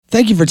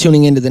Thank you for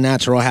tuning into the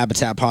Natural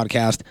Habitat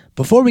Podcast.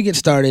 Before we get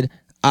started,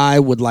 I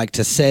would like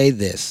to say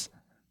this.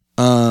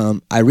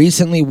 I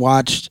recently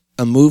watched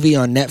a movie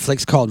on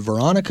Netflix called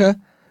Veronica.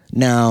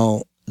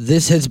 Now,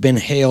 this has been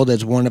hailed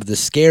as one of the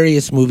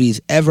scariest movies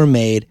ever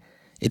made.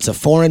 It's a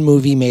foreign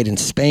movie made in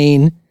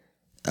Spain.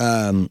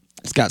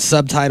 It's got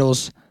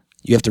subtitles.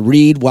 You have to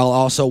read while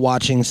also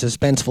watching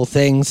suspenseful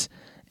things.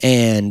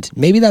 And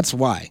maybe that's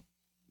why.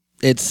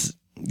 It's,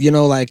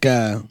 like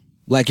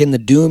in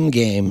the Doom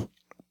game,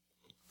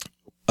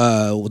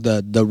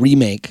 the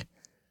remake,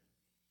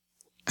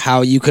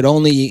 how you could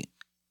only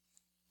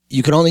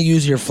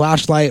use your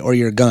flashlight or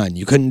your gun.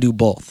 You couldn't do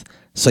both.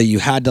 So you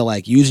had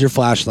to use your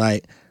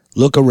flashlight,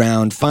 look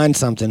around, find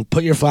something,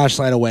 put your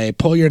flashlight away,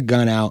 pull your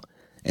gun out,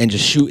 and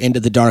just shoot into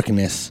the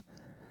darkness.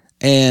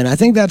 And I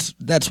think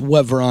that's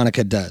what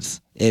Veronica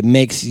does. It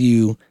makes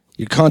you're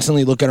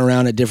constantly looking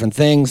around at different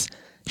things.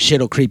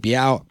 Shit'll creep you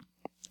out.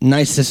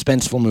 Nice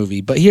suspenseful movie.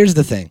 But here's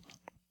the thing.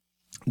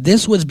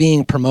 This was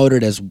being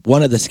promoted as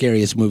one of the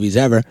scariest movies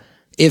ever,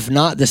 if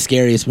not the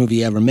scariest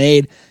movie ever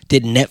made.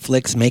 Did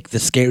Netflix make the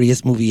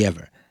scariest movie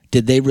ever?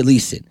 Did they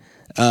release it?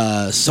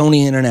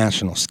 Sony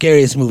International,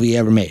 scariest movie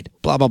ever made.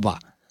 Blah, blah, blah.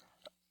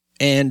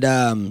 And,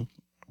 I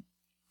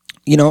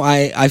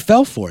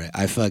fell for it.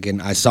 I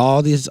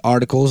saw these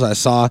articles. I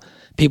saw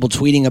people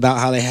tweeting about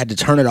how they had to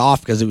turn it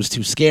off because it was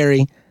too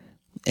scary.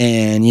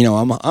 And,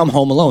 I'm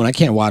home alone. I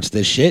can't watch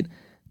this shit.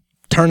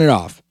 Turn it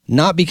off.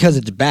 Not because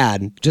it's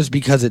bad, just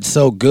because it's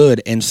so good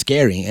and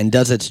scary and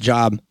does its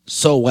job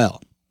so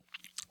well.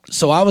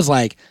 So I was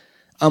like,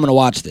 I'm going to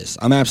watch this.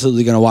 I'm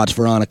absolutely going to watch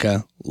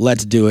Veronica.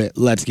 Let's do it.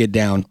 Let's get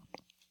down.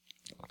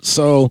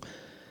 So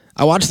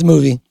I watched the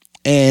movie,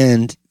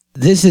 and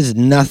this is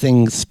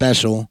nothing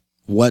special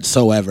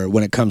whatsoever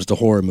when it comes to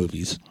horror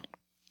movies.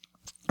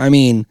 I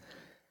mean,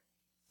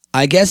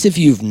 I guess if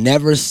you've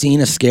never seen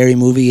a scary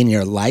movie in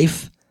your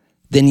life,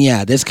 then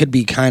yeah, this could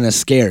be kind of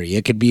scary.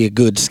 It could be a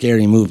good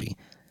scary movie.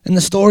 And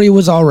the story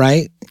was all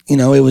right.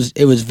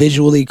 It was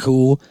visually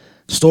cool.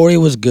 Story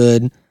was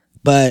good,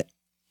 but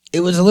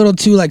it was a little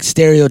too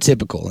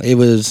stereotypical. It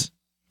was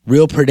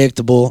real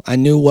predictable. I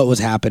knew what was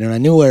happening. I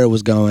knew where it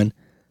was going.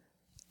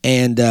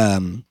 And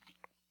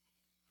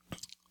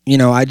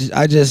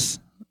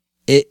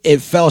it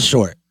fell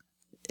short.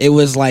 It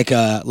was like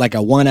a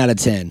 1 out of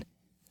 10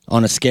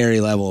 on a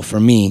scary level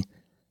for me.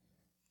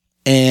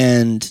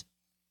 And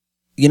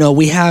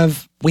we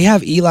have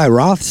Eli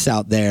Roths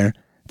out there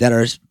that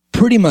are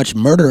pretty much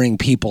murdering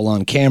people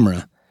on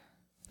camera.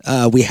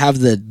 We have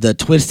the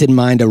Twisted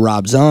Mind of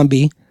Rob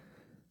Zombie.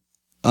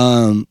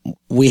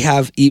 We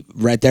have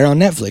right there on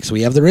Netflix.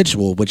 We have The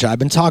Ritual, which I've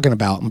been talking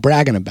about and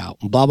bragging about.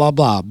 Blah blah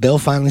blah. Bill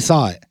finally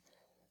saw it,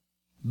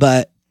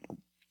 but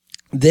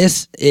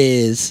this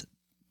is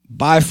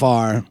by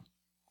far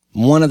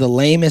one of the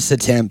lamest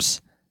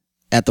attempts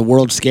at the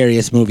world's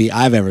scariest movie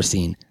I've ever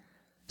seen.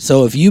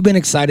 So if you've been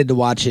excited to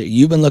watch it,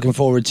 you've been looking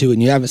forward to it,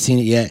 and you haven't seen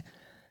it yet,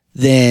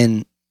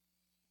 then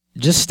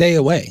just stay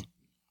away,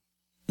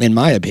 in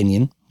my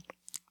opinion.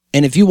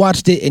 And if you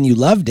watched it and you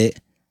loved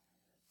it,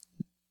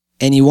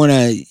 and you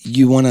wanna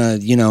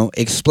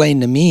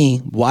explain to me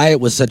why it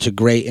was such a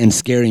great and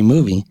scary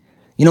movie,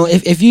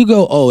 if you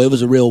go, oh, it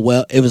was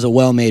a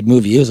well-made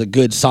movie, it was a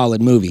good,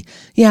 solid movie.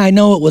 Yeah, I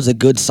know it was a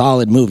good,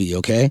 solid movie.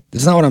 Okay,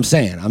 that's not what I'm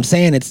saying. I'm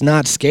saying it's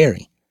not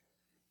scary.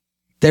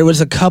 There was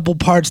a couple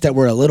parts that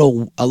were a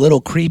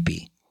little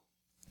creepy,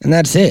 and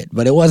that's it.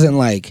 But it wasn't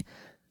like,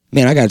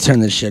 man, I got to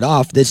turn this shit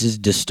off. This is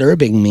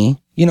disturbing me.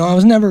 I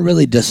was never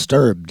really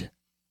disturbed.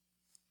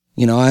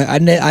 I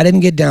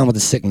didn't get down with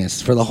the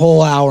sickness for the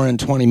whole hour and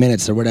 20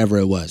 minutes or whatever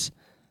it was.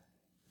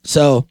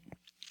 So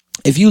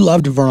if you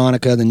loved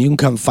Veronica, then you can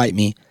come fight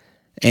me.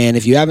 And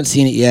if you haven't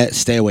seen it yet,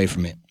 stay away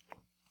from it.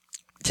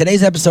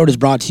 Today's episode is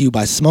brought to you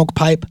by Smoke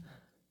Pipe.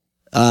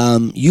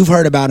 You've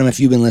heard about them if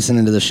you've been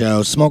listening to the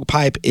show. Smoke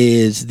Pipe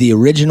is the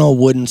original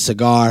wooden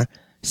cigar.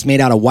 It's made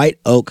out of white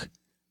oak.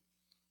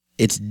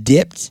 It's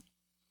dipped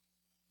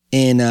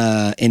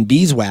in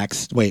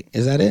beeswax. Wait,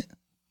 is that it?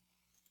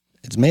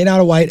 It's made out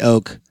of white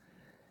oak.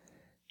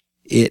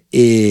 It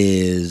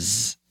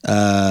is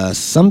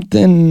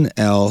something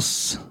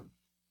else.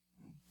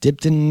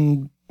 Dipped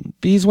in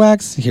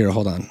beeswax? Here,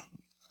 hold on.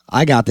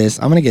 I got this.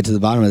 I'm going to get to the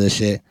bottom of this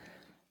shit.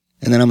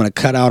 And then I'm going to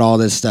cut out all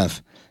this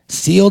stuff.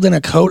 Sealed in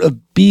a coat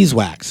of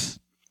beeswax.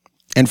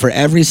 And for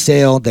every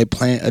sale, they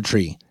plant a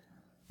tree.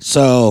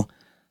 So,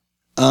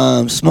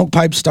 Smoke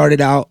Pipe started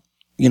out,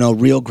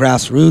 real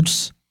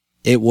grassroots.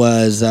 It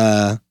was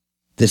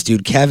this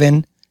dude,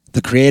 Kevin,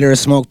 the creator of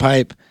Smoke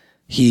Pipe.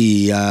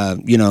 He,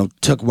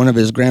 took one of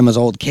his grandma's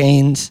old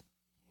canes,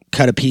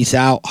 cut a piece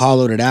out,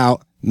 hollowed it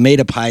out,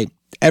 made a pipe.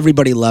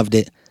 Everybody loved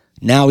it.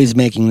 Now he's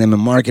making them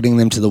and marketing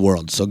them to the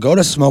world. So go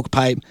to Smoke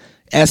Pipe,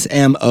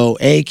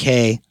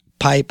 SMOAK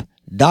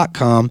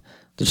pipe.com.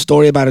 The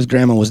story about his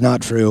grandma was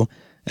not true.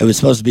 It was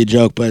supposed to be a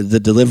joke, but the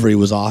delivery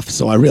was off.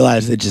 So I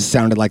realized it just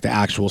sounded like the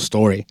actual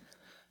story.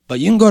 But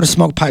you can go to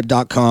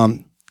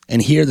smokepipe.com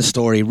and hear the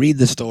story, read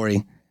the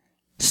story,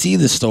 see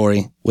the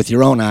story with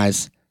your own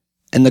eyes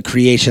and the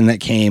creation that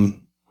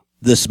came,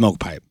 the Smoke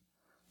Pipe.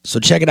 So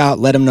check it out.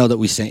 Let them know that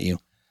we sent you.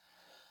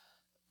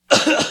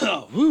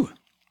 Woo.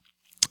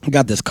 I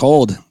got this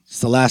cold. It's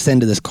the last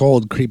end of this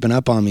cold creeping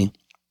up on me.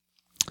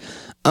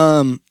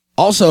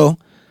 Also,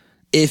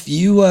 if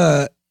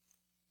your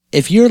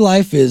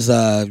life is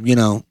a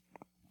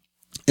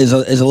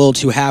little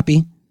too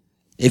happy,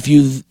 if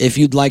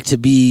you'd like to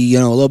be,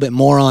 a little bit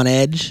more on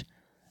edge,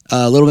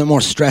 a little bit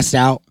more stressed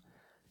out,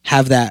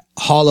 have that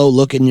hollow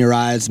look in your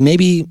eyes,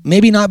 maybe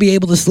not be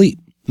able to sleep.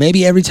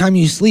 Maybe every time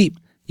you sleep,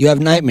 you have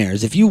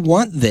nightmares. If you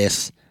want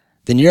this,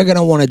 then you're going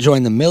to want to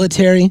join the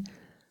military,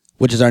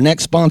 which is our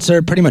next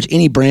sponsor. Pretty much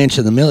any branch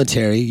of the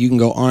military. You can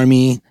go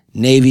Army,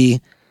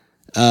 Navy.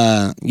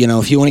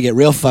 If you want to get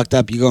real fucked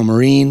up, you go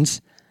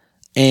Marines.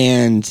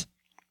 And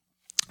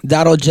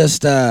that'll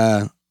just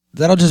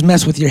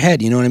mess with your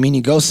head. You know what I mean?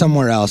 You go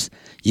somewhere else.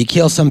 You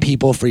kill some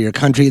people for your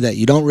country that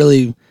you don't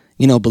really,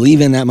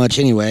 believe in that much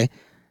anyway.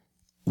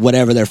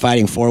 Whatever they're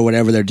fighting for,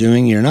 whatever they're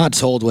doing, you're not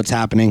told what's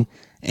happening.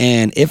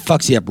 And it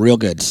fucks you up real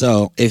good.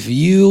 So if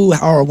you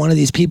are one of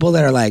these people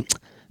that are like,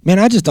 man,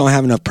 I just don't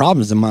have enough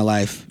problems in my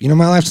life.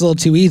 My life's a little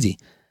too easy.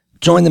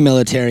 Join the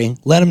military.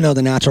 Let them know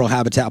the Natural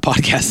Habitat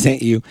Podcast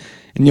sent you,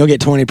 and you'll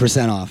get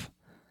 20% off.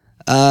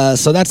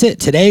 So that's it.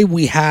 Today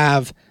we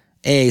have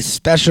a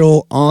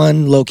special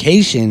on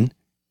location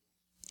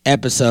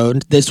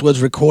episode. This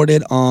was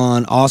recorded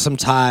on Awesome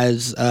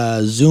Ty's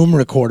Zoom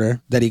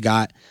recorder that he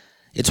got.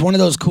 It's one of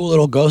those cool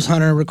little ghost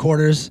hunter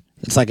recorders.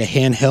 It's like a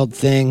handheld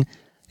thing,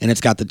 and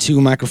it's got the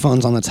two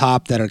microphones on the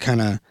top that are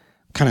kind of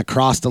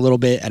crossed a little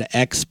bit at an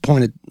X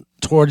pointed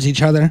towards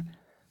each other.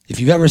 If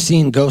you've ever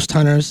seen ghost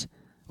hunters,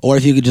 or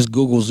if you could just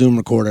Google Zoom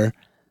recorder,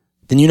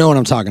 then you know what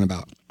I'm talking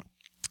about.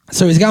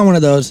 So he's got one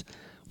of those.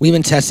 We've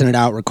been testing it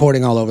out,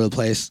 recording all over the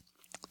place.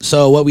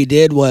 So what we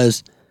did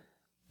was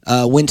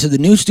went to the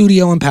new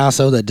studio in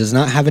Paso that does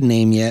not have a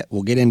name yet.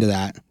 We'll get into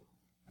that.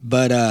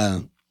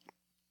 But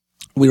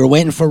we were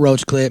waiting for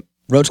Roach Clip.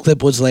 Roach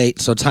Clip was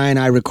late, so Ty and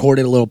I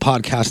recorded a little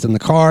podcast in the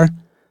car.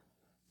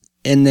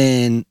 And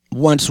then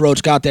once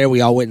Roach got there,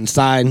 we all went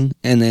inside,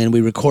 and then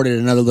we recorded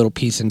another little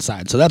piece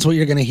inside. So that's what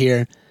you're going to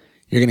hear.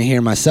 You're going to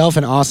hear myself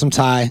and Awesome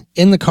Ty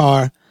in the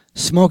car,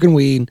 smoking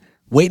weed,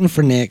 waiting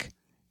for Nick,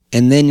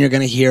 and then you're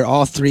going to hear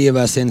all three of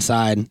us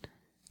inside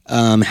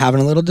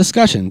having a little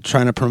discussion,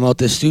 trying to promote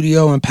this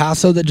studio in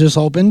Paso that just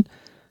opened.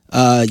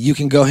 You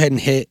can go ahead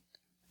and hit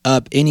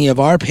up any of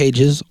our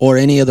pages or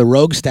any of the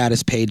Rogue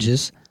Status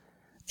pages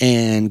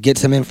and get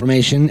some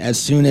information. As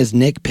soon as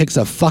Nick picks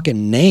a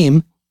fucking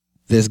name,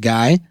 this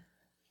guy,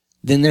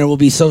 then there will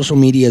be social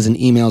medias and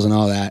emails and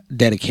all that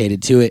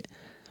dedicated to it.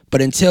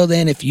 But until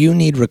then, if you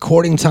need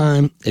recording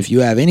time, if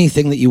you have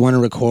anything that you want to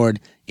record,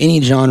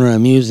 any genre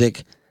of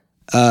music,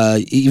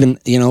 even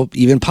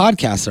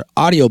podcasts or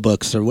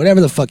audiobooks or whatever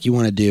the fuck you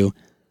want to do,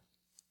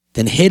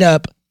 then hit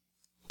up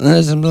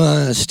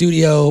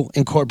Studio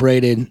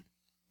Incorporated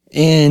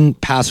in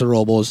Paso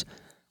Robles,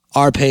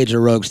 our page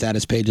or Rogue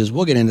Status pages.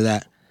 We'll get into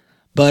that.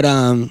 But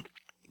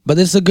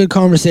this is a good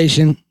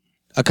conversation.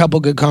 A couple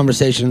good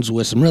conversations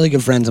with some really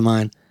good friends of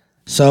mine.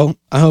 So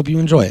I hope you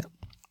enjoy it.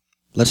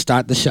 Let's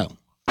start the show.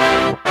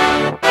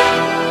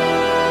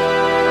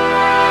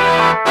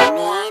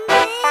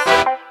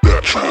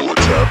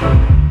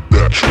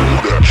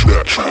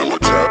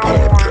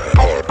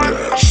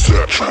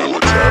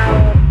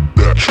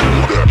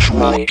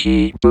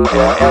 Mikey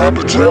and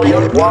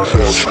William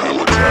Waffles.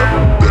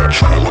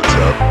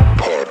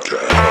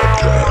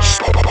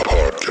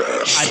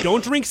 I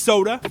don't drink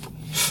soda.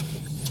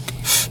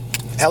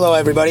 Hello,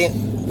 everybody.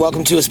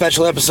 Welcome to a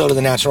special episode of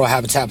the Natural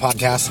Habitat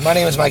Podcast. My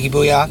name is Mikey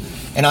Booyah,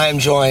 and I am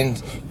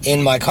joined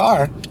in my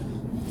car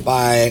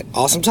by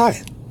Awesome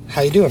Ty.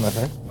 How you doing, my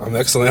friend? I'm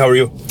excellent. How are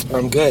you?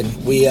 I'm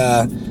good. We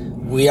are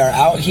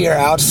out here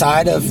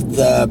outside of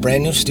the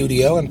brand new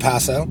studio in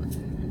Paso.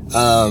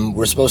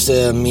 We're supposed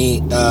to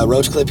meet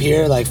Roach Clip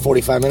here like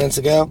 45 minutes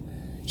ago.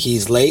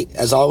 He's late,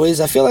 as always.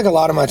 I feel like a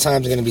lot of my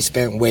time is going to be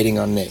spent waiting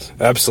on Nick.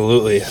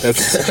 Absolutely.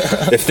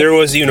 If there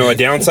was, a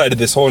downside to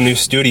this whole new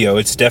studio,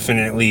 it's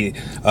definitely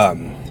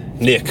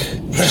Nick.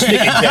 Just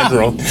Nick in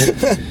general.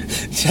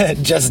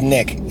 Just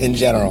Nick in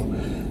general.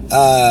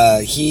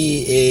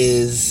 He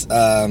is,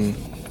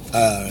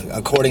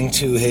 according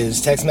to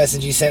his text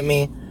message he sent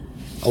me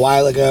a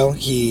while ago,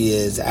 he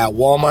is at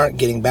Walmart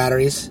getting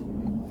batteries,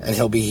 and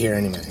he'll be here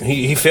any minute.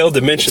 He failed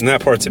to mention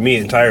that part to me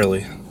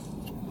entirely.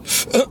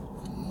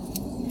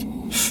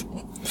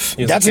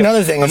 That's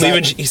another thing.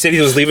 He said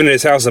he was leaving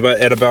his house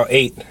at about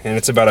 8, and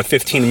it's about a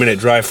 15-minute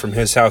drive from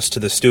his house to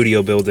the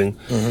studio building.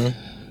 Mm-hmm.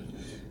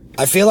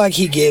 I feel like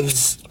he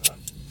gives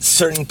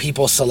certain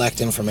people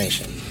select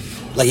information.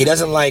 Like, he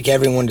doesn't like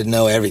everyone to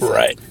know everything.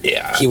 Right,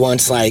 yeah. He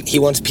wants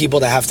people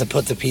to have to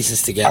put the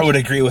pieces together. I would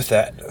agree with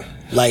that.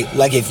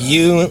 Like if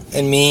you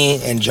and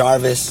me and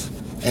Jarvis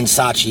and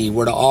Sachi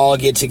were to all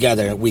get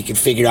together, we could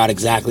figure out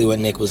exactly what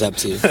Nick was up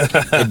to.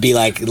 It'd be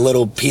like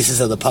little pieces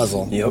of the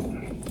puzzle. Yep.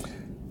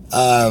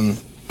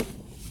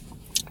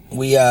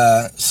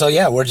 So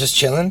yeah, we're just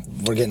chilling.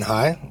 We're getting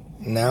high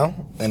now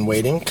and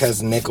waiting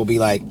because Nick will be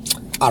like,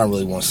 I don't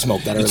really want to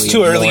smoke that early. It's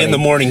too early in the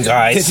morning,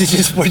 guys.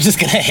 We're just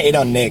going to hate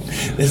on Nick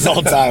this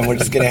whole time. We're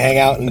just going to hang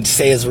out and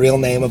say his real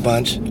name a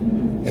bunch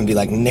and be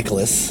like,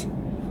 Nicholas.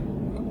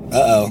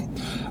 Uh-oh.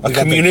 A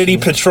community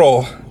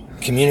patrol.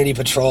 Community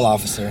patrol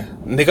officer.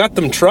 They got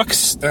them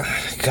trucks.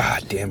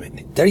 God damn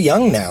it. They're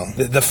young now.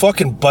 The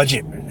fucking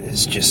budget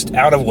is just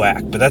out of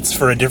whack, but that's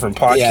for a different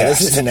podcast. Yeah,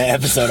 this isn't an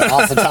episode of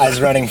Awesome Ties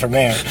Running for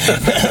Mayor.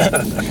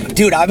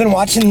 Dude, I've been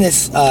watching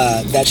this,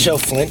 that show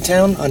Flint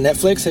Town on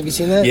Netflix. Have you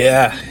seen that?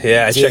 Yeah,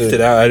 I Dude, checked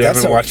it out. I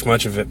haven't watched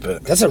much of it,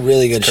 but that's a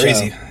really good show.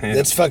 crazy. Yeah.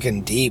 It's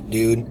fucking deep,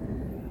 dude.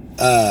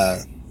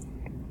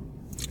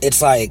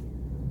 It's like,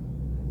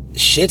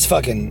 shit's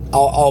fucking...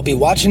 I'll be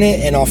watching it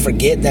and I'll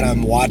forget that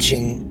I'm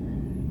watching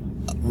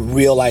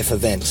real life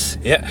events.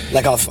 Yeah.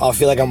 Like I'll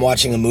feel like I'm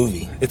watching a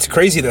movie. It's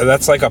crazy though.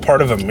 That's like a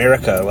part of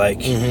America.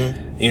 Like,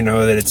 you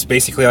know, that it's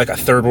basically like a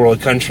third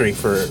world country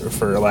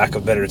for lack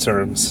of better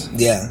terms.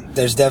 Yeah.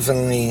 There's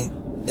definitely...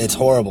 It's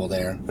horrible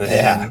there.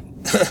 Yeah.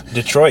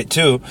 Detroit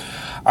too.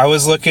 I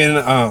was looking,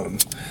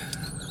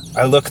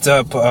 I looked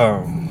up,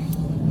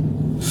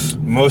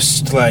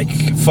 most like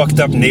fucked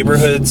up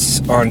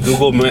neighborhoods on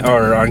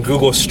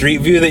Google Street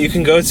View that you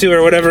can go to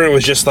or whatever. It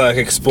was just like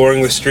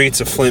exploring the streets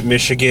of Flint,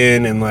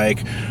 Michigan, and like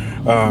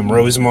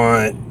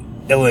Rosemont,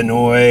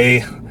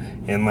 Illinois,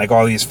 and like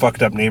all these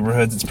fucked up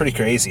neighborhoods. It's pretty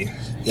crazy.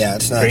 Yeah,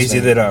 it's nuts,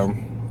 crazy man.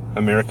 that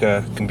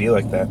America can be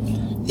like that.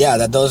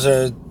 Yeah, those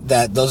are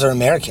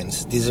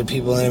Americans. These are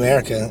people in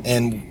America,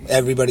 and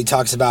everybody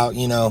talks about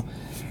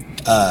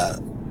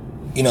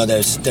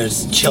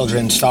there's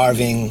children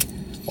starving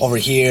over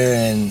here,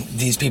 and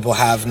these people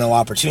have no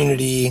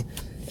opportunity,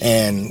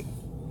 and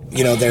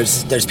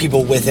there's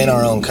people within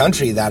our own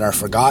country that are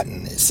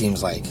forgotten, it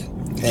seems like.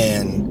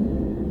 And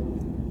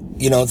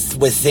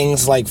with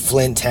things like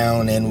Flint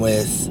Town and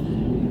with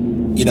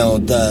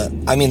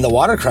the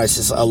water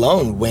crisis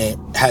alone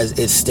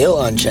is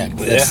still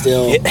unchecked. It's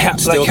still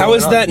like, how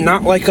is that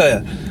not like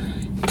a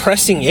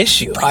pressing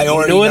issue?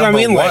 Priority, you know what I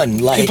mean? one.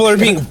 Like, people are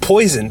being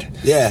poisoned.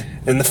 Yeah.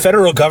 And the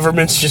federal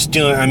government's just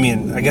doing,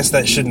 I guess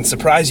that shouldn't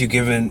surprise you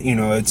given,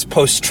 it's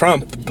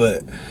post-Trump,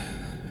 but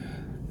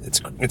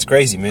it's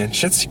crazy, man.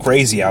 Shit's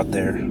crazy out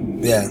there.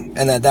 Yeah.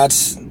 And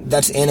that's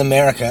in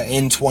America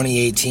in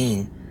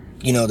 2018.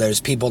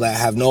 There's people that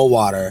have no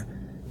water,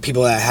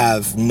 people that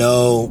have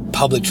no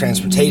public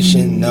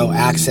transportation, no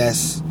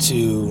access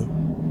to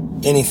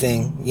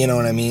anything, you know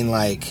what I mean?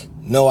 Like,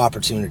 no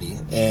opportunity.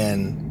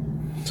 And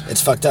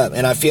it's fucked up.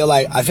 And I feel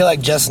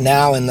like just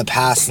now in the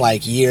past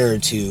like year or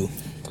two,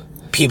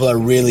 people are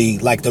really,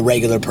 like, the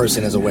regular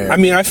person is aware.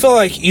 I feel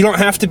like you don't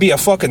have to be a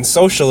fucking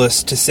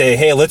socialist to say,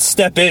 hey, let's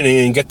step in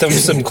and get them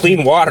some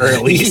clean water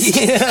at least.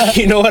 Yeah.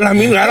 You know what I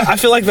mean? I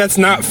feel like that's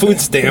not food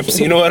stamps.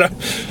 You know what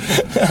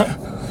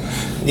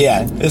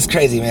Yeah, it's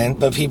crazy, man.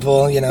 But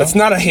people, That's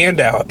not a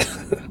handout.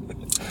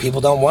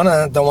 People don't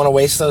wanna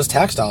waste those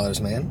tax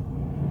dollars,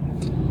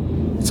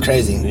 man. It's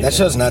crazy. Yeah. That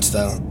show's nuts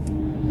though.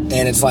 And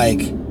it's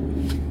like,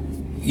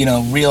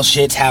 real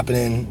shit's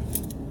happening.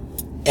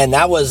 And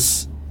that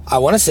was, I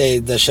want to say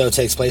the show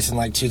takes place in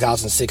like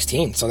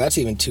 2016. So that's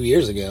even 2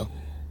 years ago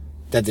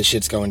that this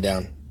shit's going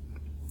down.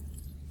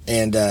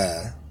 And,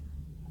 I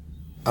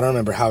don't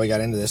remember how we got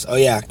into this. Oh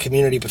yeah,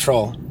 Community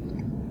Patrol.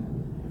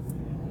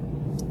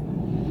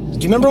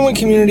 Do you remember when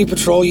Community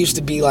Patrol used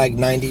to be like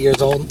 90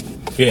 years old?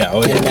 Yeah.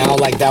 Oh, yeah. And now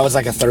like that was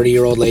like a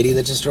 30-year-old lady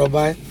that just drove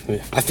by?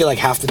 Yeah. I feel like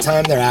half the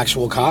time they're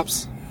actual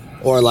cops.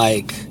 Or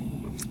like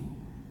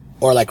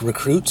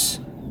recruits.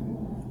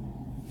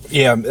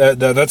 Yeah,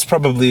 that's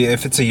probably,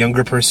 if it's a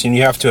younger person,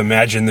 you have to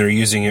imagine they're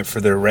using it for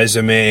their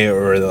resume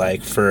or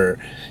like for,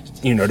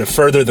 to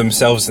further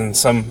themselves in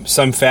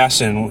some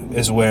fashion,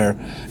 is where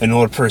an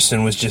old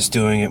person was just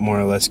doing it more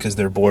or less because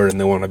they're bored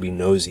and they want to be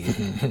nosy.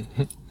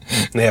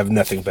 They have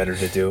nothing better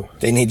to do.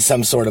 They need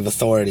some sort of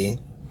authority.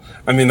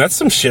 That's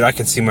some shit I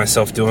can see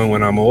myself doing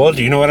when I'm old.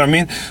 You know what I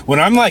mean?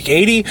 When I'm like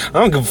 80, I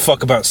don't give a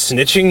fuck about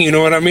snitching. You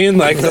know what I mean?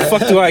 Like, the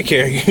fuck do I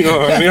care? You know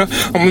what I mean?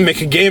 I'm gonna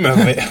make a game out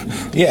of it.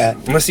 Yeah.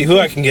 I'm gonna see who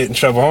I can get in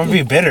trouble. I'm gonna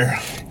be bitter.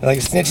 Like,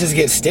 snitches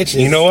get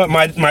stitches. You know what?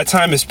 My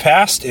time has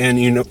passed,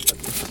 and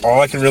all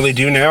I can really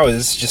do now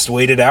is just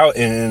wait it out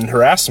and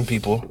harass some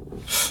people.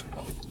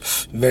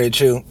 Very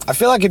true. I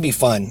feel like it'd be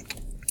fun.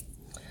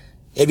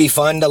 It'd be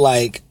fun to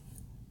like,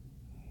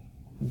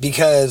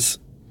 because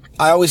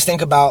I always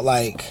think about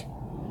like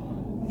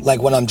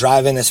when I'm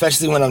driving,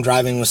 especially when I'm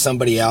driving with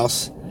somebody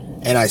else,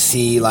 and I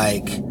see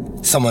like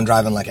someone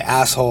driving like an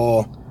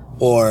asshole,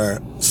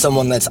 or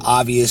someone that's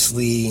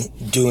obviously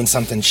doing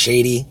something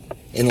shady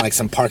in like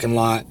some parking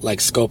lot, like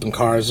scoping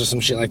cars or some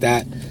shit like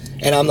that.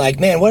 And I'm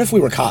like, man, what if we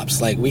were cops?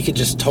 Like, we could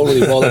just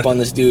totally roll up on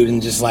this dude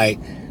and just like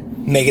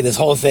make it this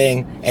whole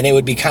thing, and it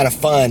would be kind of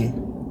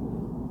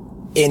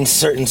fun in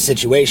certain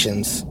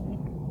situations.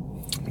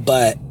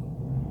 But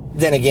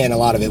then again, a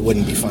lot of it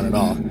wouldn't be fun at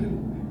all.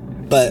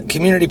 But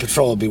Community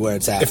Patrol would be where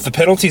it's at. If the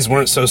penalties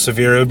weren't so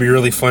severe, it would be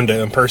really fun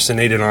to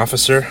impersonate an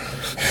officer.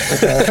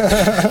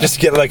 Just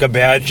get like a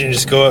badge and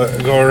just go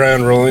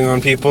around rolling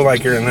on people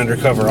like you're an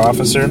undercover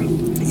officer.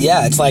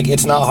 Yeah, it's like,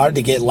 it's not hard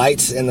to get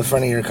lights in the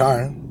front of your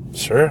car.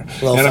 Sure.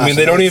 Little And I mean, flashing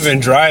they don't lights. even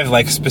drive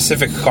like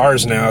specific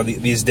cars now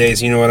these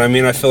days. You know what I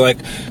mean? I feel like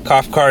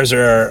cop cars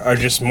are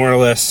just more or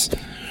less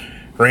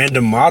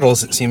random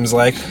models, it seems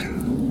like.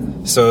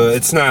 So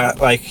it's not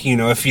like, you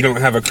know, if you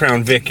don't have a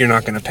Crown Vic, you're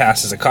not going to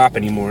pass as a cop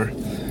anymore.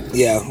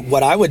 Yeah,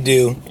 what I would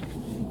do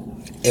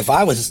if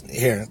I was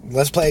here,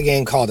 let's play a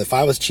game called If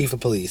I Was Chief of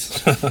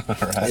Police.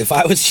 Right. If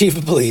I was Chief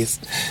of Police,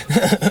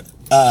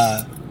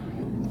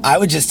 I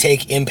would just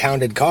take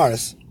impounded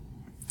cars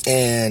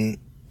and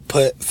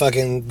put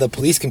fucking the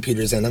police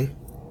computers in them.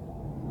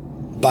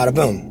 Bada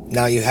boom.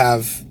 Now you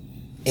have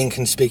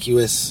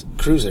inconspicuous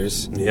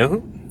cruisers Yeah.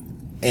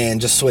 and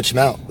just switch them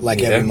out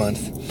like every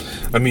month.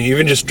 I mean,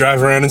 even just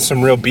drive around in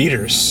some real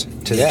beaters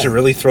to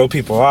really throw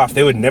people off.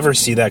 They would never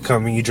see that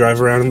coming. You drive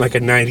around in like a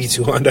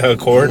 92 Honda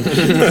Accord.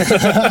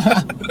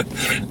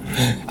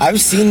 I've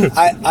seen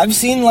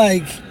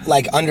like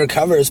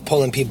undercovers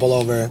pulling people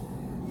over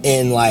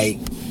in like,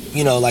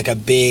 you know, like a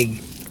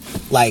big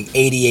like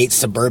 88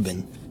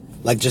 Suburban.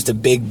 Like just a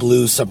big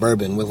blue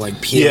Suburban with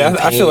like peeling Yeah,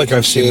 I feel like paint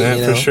I've seen and that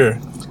shit, you for know? sure.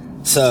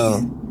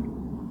 So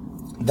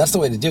that's the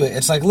way to do it.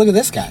 It's like, look at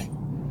this guy.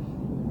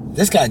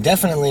 This guy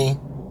definitely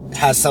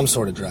has some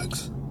sort of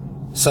drugs.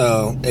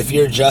 So if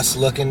you're just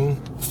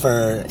looking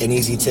for an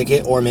easy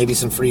ticket or maybe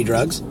some free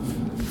drugs,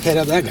 hit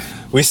up that guy.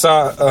 We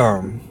saw,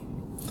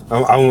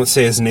 I won't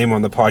say his name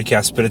on the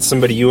podcast, but it's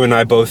somebody you and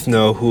I both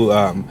know who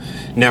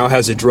now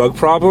has a drug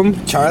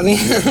problem. Charlie?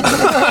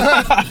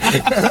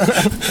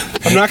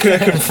 I'm not going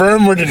to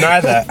confirm or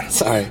deny that.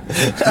 Sorry.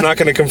 I'm not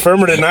going to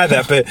confirm or deny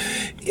that, but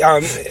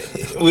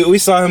we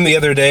saw him the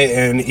other day,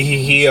 and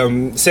he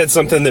said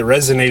something that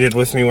resonated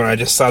with me when I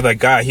just saw that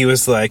guy. He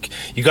was like,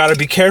 you got to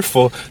be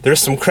careful. There's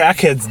some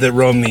crackheads that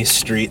roam these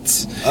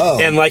streets. Oh.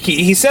 And, like,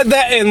 he said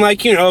that, and,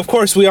 like, you know, of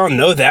course we all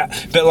know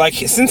that, but, like,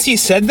 since he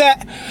said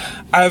that,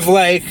 I've,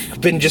 like,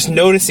 been just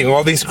noticing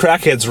all these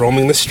crackheads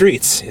roaming the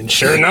streets, and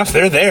sure enough,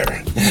 they're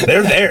there.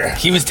 They're there.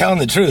 He was telling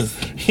the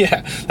truth.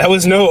 Yeah, that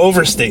was no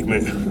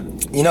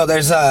overstatement. You know,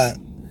 there's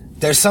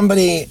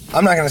somebody,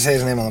 I'm not going to say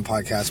his name on the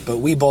podcast, but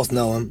we both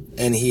know him,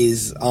 and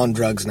he's on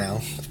drugs now.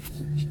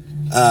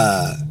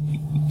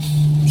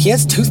 He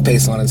has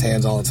toothpaste on his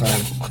hands all the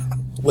time,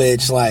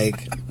 which,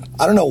 like,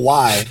 I don't know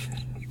why,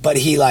 but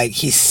he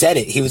said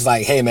it. He was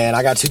like, hey, man,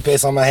 I got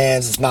toothpaste on my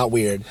hands. It's not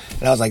weird.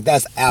 And I was like,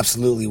 that's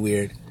absolutely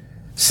weird.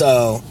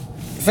 So,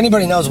 if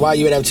anybody knows why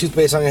you would have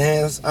toothpaste on your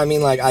hands, I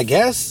mean, like, I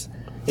guess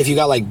if you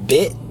got, like,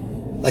 bit,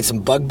 like some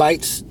bug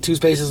bites,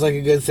 toothpaste is, like,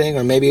 a good thing,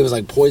 or maybe it was,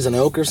 like, poison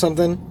oak or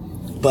something.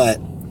 But,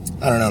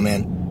 I don't know,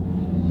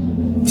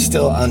 man.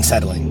 Still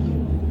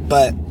unsettling.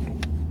 But,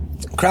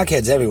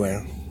 crackheads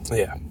everywhere.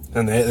 Yeah,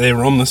 and they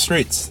roam the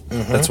streets.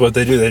 Mm-hmm. That's what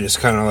they do. They just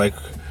kind of like,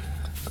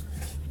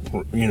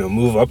 you know,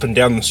 move up and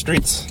down the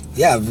streets.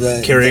 Yeah.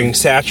 Carrying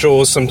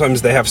satchels.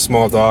 Sometimes they have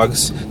small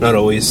dogs, not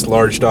always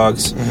large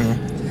dogs.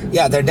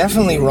 Yeah, they're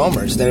definitely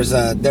roamers. There's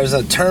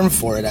a term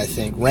for it, I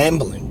think.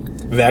 Rambling.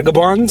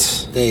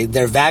 Vagabonds.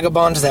 They're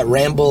vagabonds that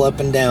ramble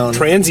up and down.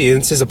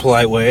 Transients is a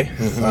polite way.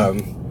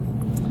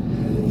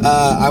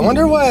 I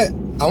wonder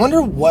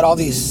what all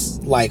these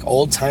like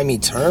old timey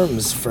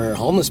terms for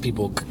homeless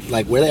people,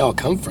 like where they all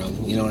come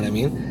from. You know what I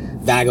mean?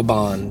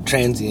 Vagabond,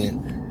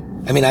 transient.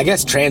 I mean, I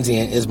guess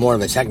transient is more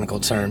of a technical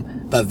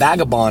term, but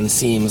vagabond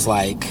seems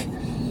like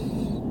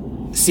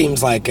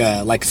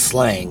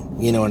slang.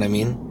 You know what I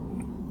mean?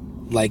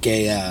 Like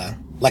a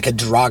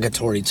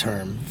derogatory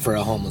term for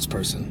a homeless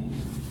person.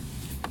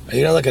 Are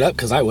you gonna look it up?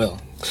 Because I will.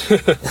 I'm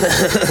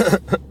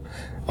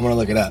gonna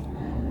look it up.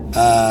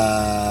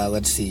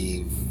 Let's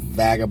see.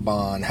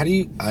 Vagabond.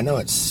 I know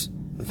it's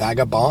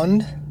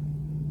vagabond.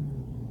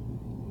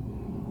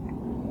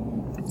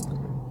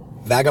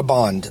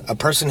 Vagabond, a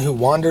person who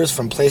wanders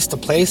from place to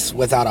place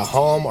without a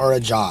home or a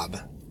job,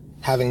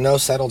 having no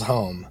settled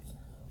home.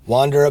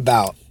 Wander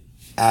about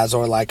as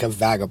or like a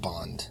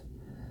vagabond.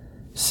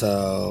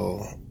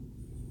 So,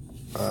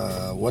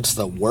 what's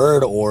the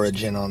word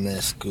origin on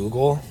this,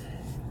 Google?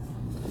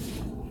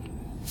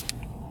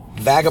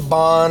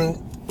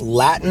 Vagabond,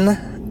 Latin,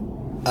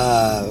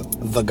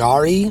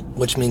 vagari,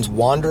 which means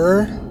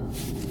wanderer,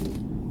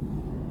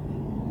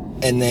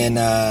 and then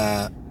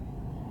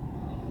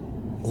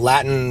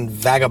Latin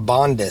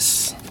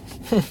vagabondus.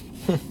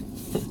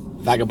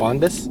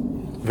 Vagabondus?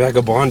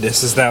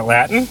 Vagabondus, is that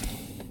Latin?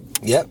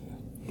 Yep,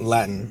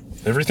 Latin.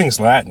 Everything's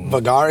Latin.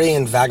 Vagari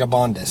and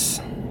vagabondus.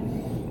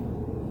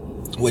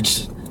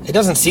 Which, it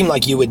doesn't seem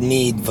like you would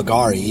need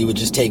vagari. You would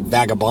just take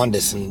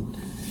vagabondus and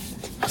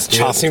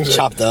chop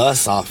the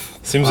us off.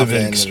 Seems off a the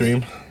bit end of it.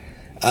 extreme.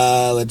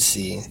 Let's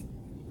see.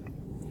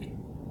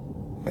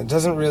 It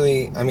doesn't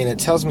really, I mean, it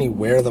tells me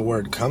where the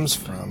word comes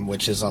from,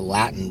 which is a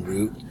Latin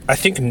root. I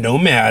think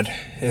nomad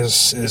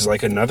is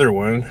like another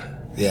one.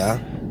 Yeah.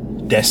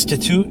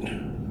 Destitute.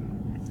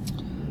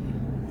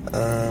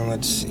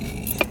 Let's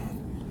see.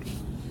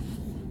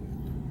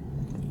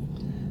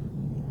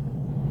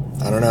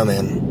 I don't know,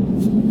 man.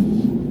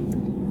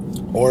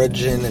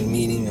 Origin and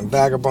meaning of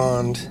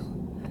vagabond.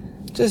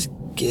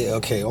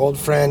 Old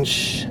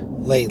French,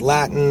 late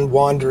Latin,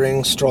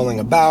 wandering, strolling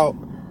about,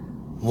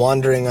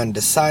 wandering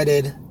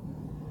undecided,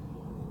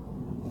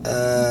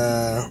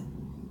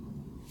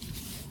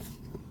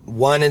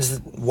 One is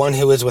one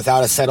who is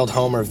without a settled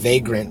home or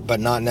vagrant, but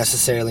not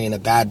necessarily in a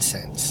bad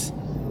sense.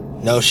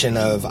 Notion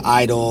of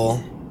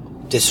idle,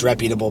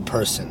 disreputable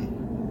person.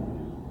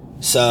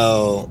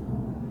 So,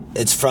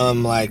 it's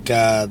from like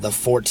the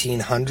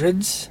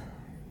 1400s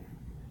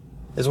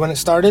is when it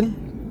started.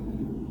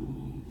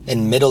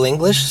 In Middle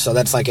English, so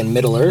that's like in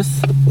Middle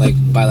Earth, like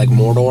by like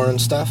Mordor and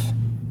stuff.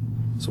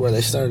 That's where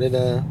they started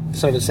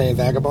saying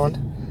vagabond.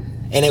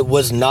 And it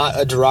was not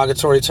a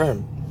derogatory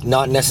term.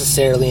 Not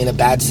necessarily in a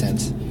bad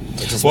sense.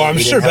 Well, I'm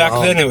sure back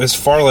then it was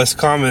far less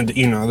common.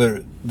 You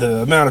know,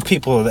 the amount of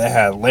people that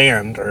had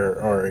land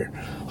or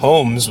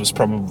homes was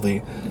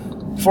probably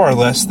far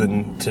less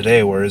than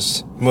today,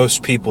 whereas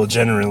most people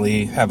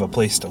generally have a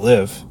place to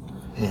live.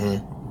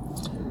 Mm-hmm.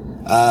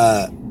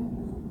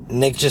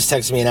 Nick just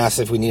texted me and asked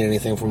if we need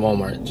anything from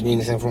Walmart. Do you need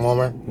anything from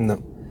Walmart? No.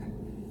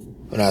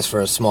 I'm going to ask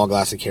for a small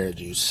glass of carrot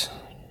juice.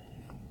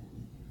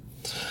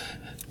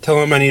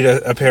 Tell him I need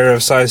a pair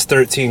of size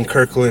 13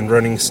 Kirkland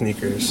running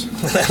sneakers.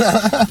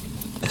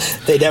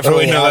 They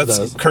definitely have that's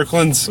those.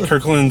 Kirkland's, that's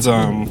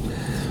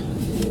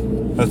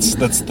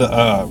the,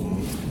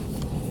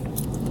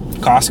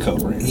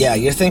 Costco brand. Yeah,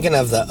 you're thinking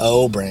of the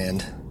O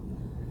brand.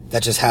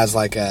 That just has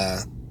like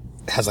a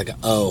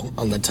O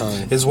on the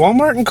tongue. Is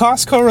Walmart and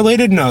Costco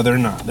related? No, they're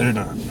not. I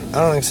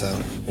don't think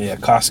so. Yeah,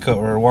 Costco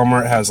or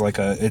Walmart has like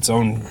its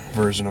own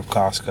version of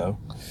Costco.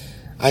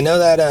 I know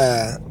that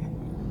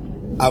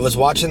I was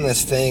watching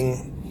this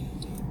thing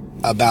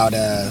about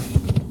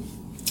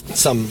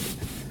some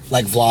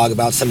like vlog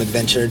about some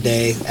adventure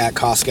day at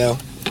Costco.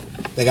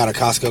 They got a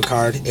Costco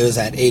card. It was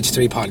at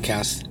H3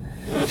 Podcast,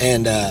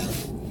 and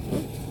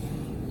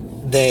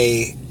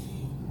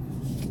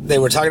they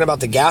were talking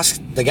about the gas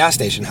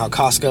station. How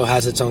Costco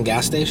has its own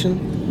gas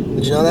station.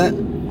 Did you know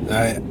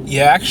that?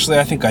 Yeah, actually,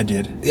 I think I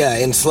did. Yeah,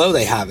 in Slow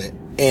they have it,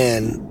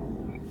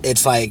 and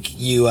it's like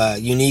you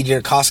need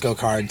your Costco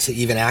card to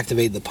even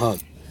activate the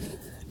pump,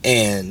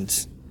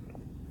 and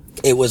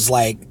it was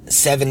like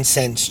 7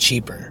 cents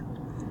cheaper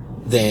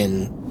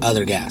than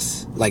other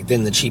gas, like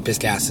than the cheapest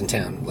gas in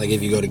town. Like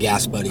if you go to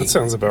Gas Buddy. That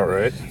sounds about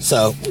right.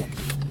 So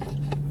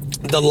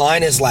the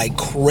line is like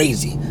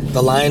crazy.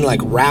 The line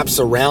like wraps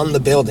around the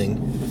building,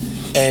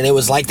 and it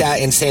was like that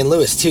in St.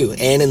 Louis too,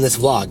 and in this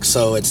vlog.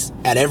 So it's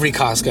at every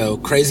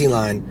Costco, crazy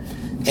line,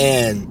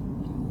 and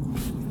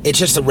it's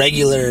just a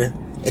regular.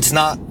 It's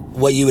not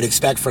what you would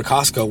expect for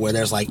Costco, where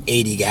there's like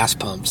 80 gas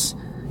pumps.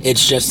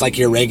 It's just like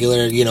your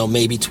regular,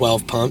 maybe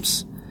 12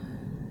 pumps,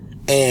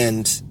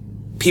 and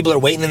people are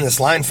waiting in this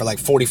line for like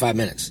 45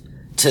 minutes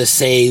to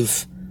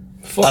save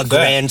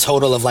grand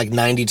total of like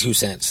 92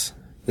 cents.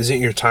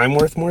 Isn't your time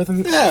worth more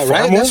than that? Yeah,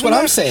 right? That's what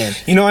I'm saying.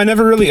 I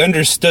never really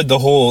understood the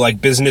whole like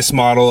business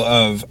model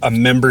of a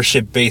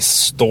membership-based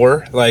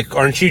store. Like,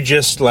 aren't you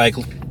just like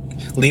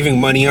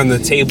leaving money on the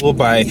table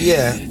by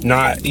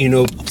not,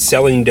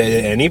 selling to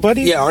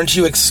anybody? Yeah, aren't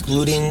you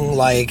excluding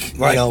like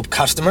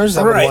customers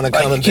that would want to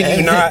come and pay? Can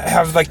you not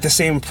have like the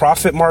same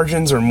profit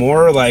margins or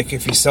more, like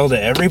if you sell to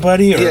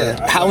everybody? Or,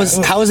 yeah. How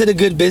is it a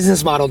good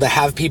business model to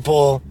have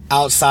people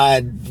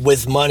outside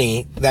with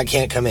money that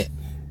can't come in?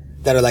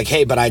 That are like,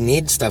 hey, but I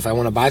need stuff. I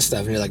want to buy stuff.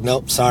 And you're like,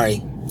 nope,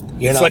 sorry.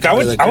 You're not. Like I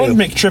would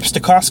make trips to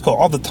Costco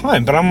all the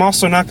time, but I'm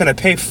also not going to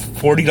pay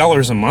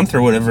 $40 a month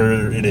or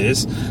whatever it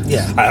is.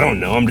 Yeah. I don't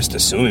know. I'm just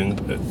assuming.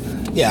 But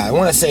yeah, I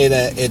want to say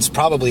that it's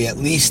probably at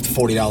least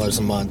 $40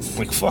 a month.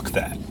 Like, fuck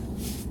that.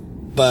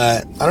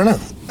 But I don't know.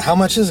 How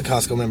much is a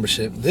Costco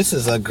membership? This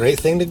is a great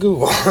thing to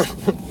Google.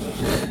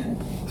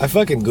 I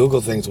fucking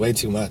Google things way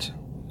too much.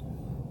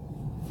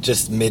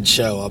 Just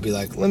mid-show, I'll be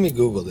like, let me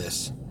Google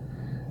this.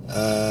 Is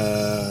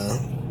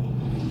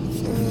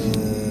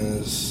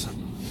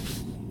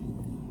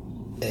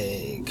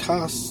a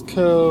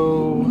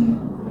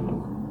Costco.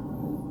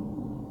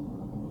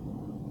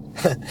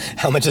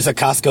 How much is a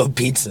Costco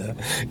pizza?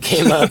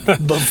 Came up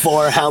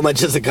before how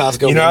much is a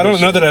Costco membership. I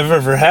don't know that I've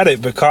ever had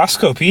it, but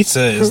Costco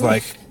pizza is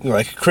like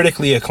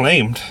critically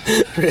acclaimed.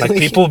 Really? Like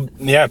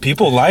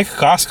people like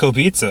Costco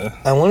pizza.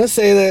 I want to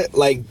say that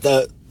like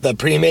the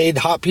pre-made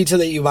hot pizza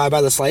that you buy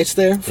by the slice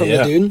there from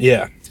the dude.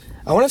 Yeah.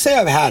 I want to say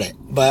I've had it,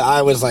 but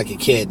I was like a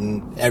kid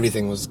and every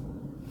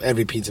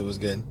pizza was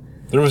good.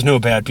 There was no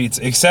bad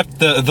pizza except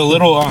the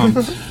little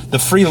the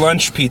free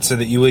lunch pizza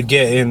that you would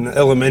get in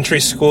elementary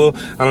school.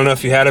 I don't know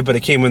if you had it, but it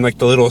came in like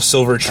the little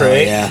silver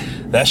tray. Oh, yeah.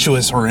 That shit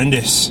was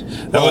horrendous.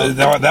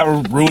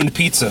 That ruined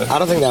pizza. I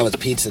don't think that was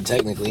pizza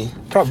technically.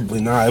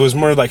 Probably not. It was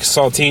more like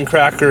saltine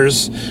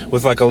crackers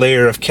with like a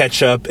layer of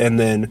ketchup and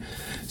then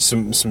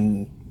some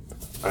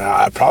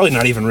probably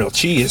not even real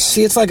cheese.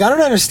 See, it's like I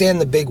don't understand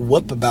the big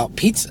whoop about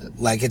pizza.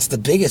 Like it's the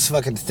biggest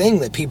fucking thing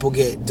that people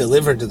get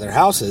delivered to their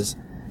houses.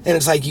 And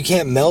it's like, you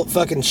can't melt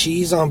fucking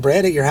cheese on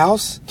bread at your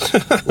house?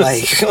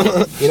 Like,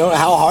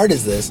 how hard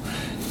is this?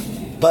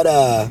 But,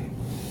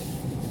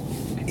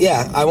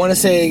 yeah, I want to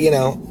say,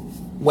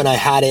 when I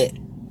had it,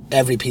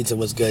 every pizza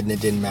was good and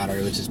it didn't matter.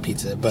 It was just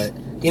pizza. But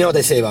you know what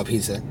they say about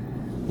pizza?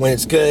 When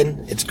it's good,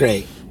 it's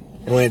great.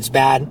 And when it's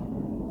bad,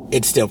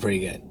 it's still pretty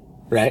good.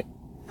 Right?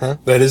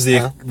 That is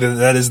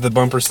that is the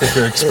bumper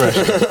sticker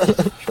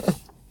expression.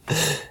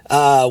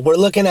 We're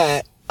looking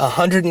at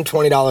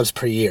 $120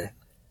 per year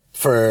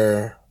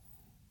for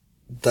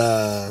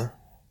the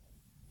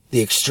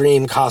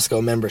Extreme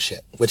Costco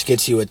membership, which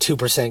gets you a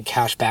 2%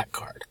 cash back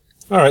card.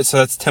 All right, so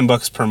that's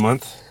 $10 per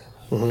month.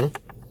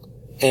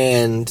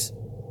 And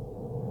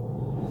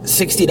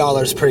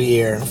 $60 per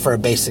year for a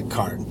basic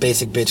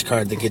bitch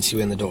card that gets you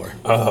in the door.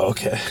 Oh,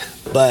 okay.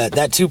 But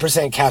that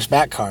 2% cash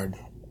back card,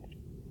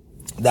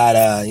 that,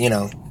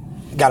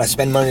 gotta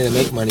spend money to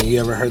make money. You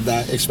ever heard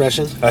that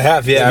expression? I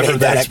have, yeah. I've heard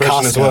that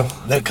expression as well.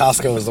 That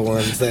Costco was the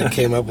ones that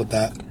came up with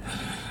that.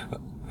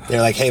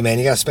 They're like, hey, man,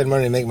 you gotta spend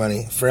money to make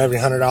money. For every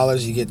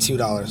 $100, you get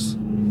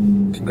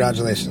 $2.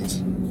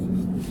 Congratulations.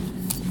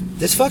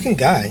 This fucking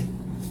guy,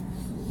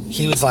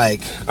 he was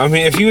like... I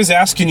mean, if he was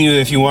asking you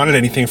if you wanted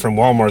anything from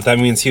Walmart, that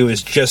means he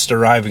was just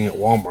arriving at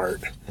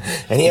Walmart.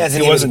 And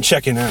he wasn't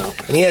checking out.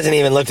 And he hasn't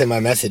even looked at my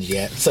message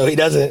yet. So he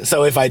doesn't...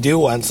 So if I do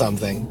want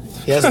something,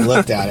 he hasn't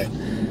looked at it.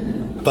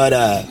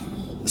 But,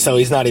 so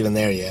he's not even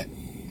there yet.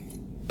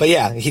 But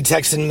yeah, he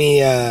texted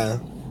me,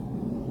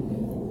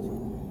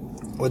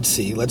 let's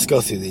see, let's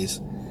go through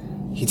these.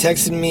 He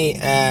texted me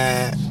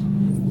at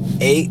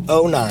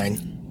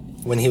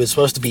 8:09 when he was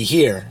supposed to be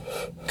here.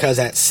 Because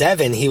at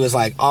 7, he was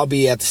like, I'll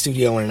be at the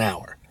studio in an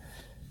hour.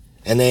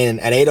 And then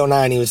at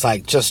 8:09, he was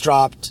like, just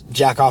dropped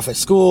Jack off at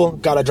school,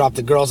 gotta drop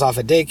the girls off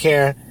at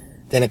daycare,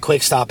 then a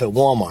quick stop at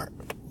Walmart.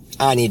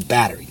 I need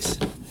batteries.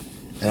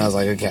 And I was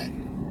like, okay.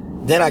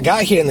 Then I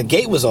got here and the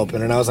gate was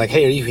open, and I was like,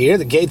 hey, are you here?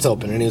 The gate's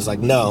open. And he was like,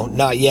 no,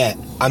 not yet.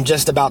 I'm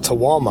just about to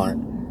Walmart.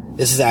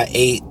 This is at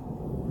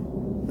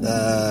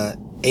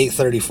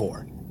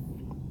 8:34.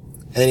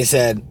 And then he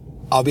said,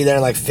 I'll be there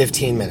in like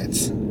 15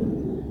 minutes.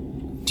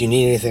 Do you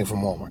need anything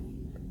from Walmart?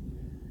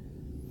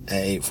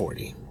 At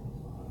 8:40.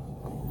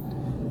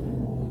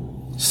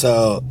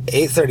 So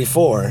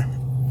 8:34.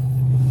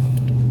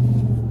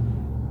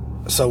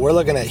 So we're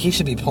looking at, he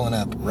should be pulling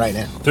up right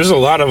now. There's a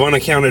lot of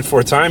unaccounted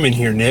for time in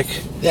here, Nick.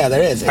 Yeah,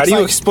 there is. How do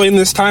you explain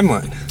this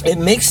timeline? It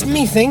makes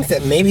me think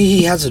that maybe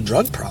he has a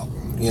drug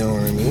problem. You know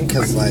what I mean?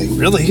 Because, like...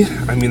 Really?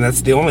 I mean,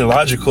 that's the only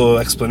logical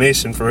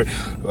explanation for it.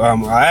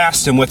 I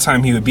asked him what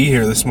time he would be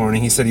here this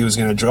morning. He said he was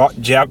going to drop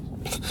Jack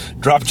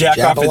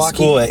off at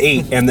school at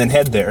 8 and then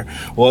head there.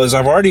 Well, as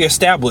I've already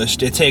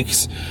established, it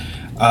takes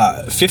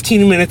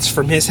 15 minutes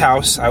from his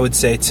house, I would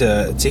say,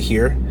 to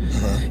here.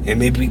 And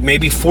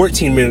maybe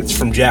 14 minutes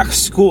from Jack's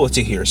school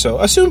to here. So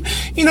assume,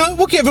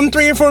 we'll give him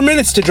 3 or 4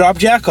 minutes to drop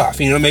Jack off.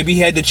 Maybe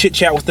he had to chit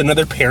chat with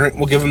another parent.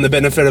 We'll give him the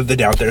benefit of the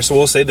doubt there. So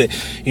we'll say that,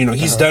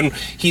 he's done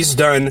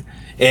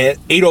at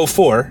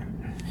 8:04.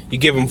 You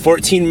give him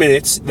 14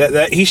 minutes.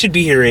 That he should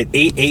be here at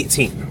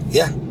 8:18.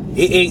 Yeah.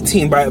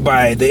 8:18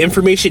 by the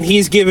information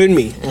he's given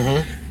me.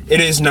 It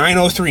is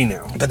 9:03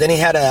 now. But then he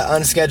had an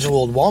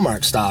unscheduled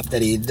Walmart stop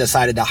that he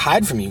decided to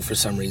hide from you for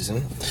some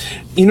reason.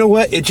 You know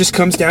what? It just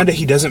comes down to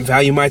he doesn't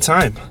value my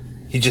time.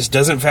 He just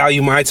doesn't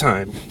value my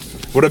time.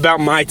 What about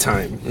my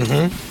time?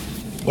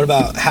 What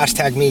about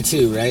 #me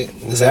too, right?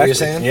 Is that what you're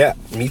saying? Yeah,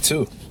 me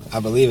too.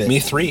 I believe it. Me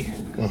 3.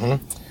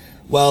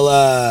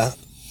 Well,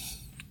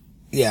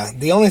 yeah,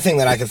 the only thing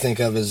that I could think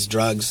of is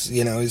drugs.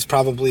 He's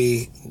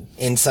probably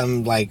in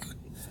some, like,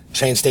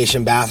 train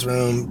station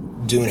bathroom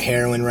doing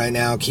heroin right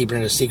now,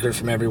 keeping it a secret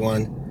from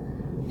everyone.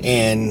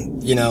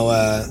 And,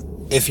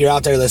 if you're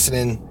out there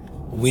listening,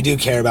 we do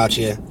care about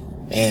you,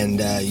 and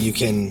you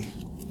can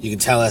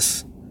tell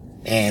us,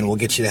 and we'll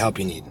get you the help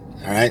you need.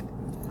 All right?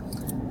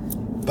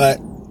 But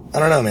I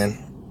don't know, man.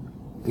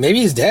 Maybe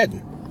he's dead,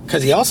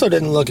 because he also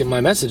didn't look at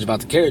my message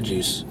about the carrot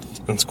juice.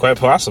 It's quite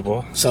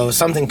possible. So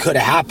something could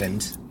have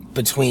happened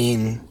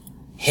between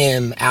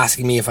him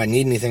asking me if I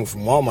need anything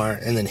from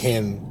Walmart and then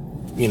him,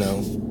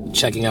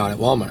 checking out at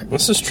Walmart.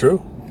 This is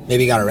true.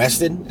 Maybe he got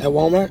arrested at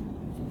Walmart?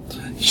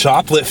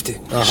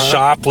 Shoplifting.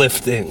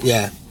 Shoplifting.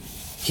 Yeah.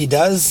 He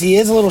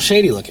is a little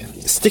shady looking.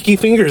 Sticky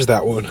fingers,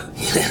 that one.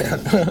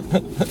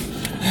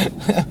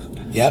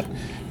 Yep.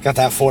 Got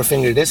that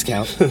 4-finger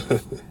discount.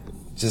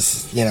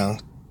 Just,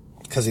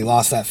 because he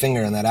lost that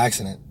finger in that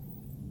accident.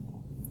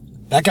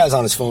 That guy's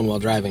on his phone while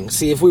driving.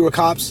 See, if we were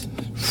cops,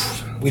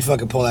 we'd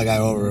fucking pull that guy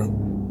over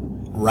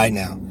right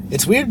now.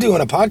 It's weird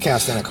doing a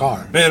podcast in a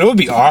car. Man, it would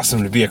be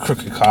awesome to be a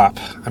crooked cop.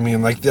 I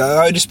mean, like,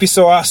 that would just be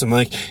so awesome.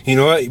 Like, you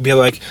know what? You'd be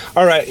like,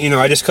 all right,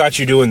 I just caught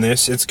you doing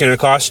this. It's going to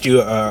cost you,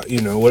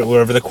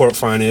 whatever the court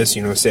fine is,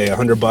 say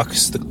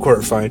 $100, the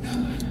court fine.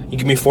 You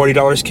give me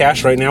 $40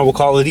 cash right now, we'll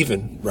call it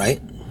even. Right.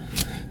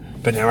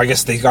 But now I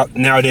guess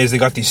nowadays they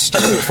got these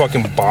stupid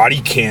fucking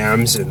body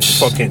cams and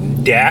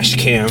fucking dash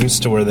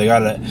cams to where they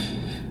gotta,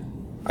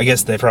 I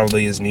guess that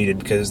probably is needed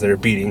because they're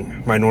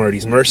beating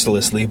minorities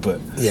mercilessly, but...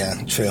 Yeah,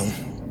 true.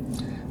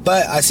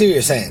 But I see what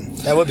you're saying.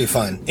 That would be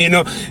fun.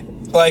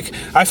 like,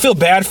 I feel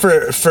bad for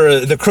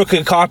the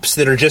crooked cops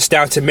that are just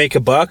out to make a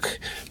buck,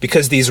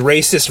 because these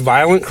racist,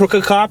 violent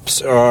crooked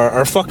cops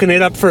are fucking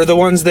it up for the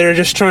ones that are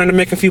just trying to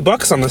make a few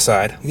bucks on the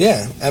side.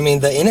 Yeah, I mean,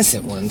 the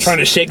innocent ones. Trying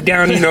to shake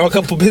down, a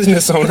couple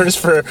business owners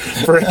for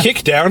a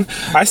kick down.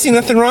 I see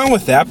nothing wrong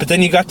with that, but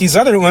then you got these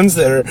other ones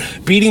that are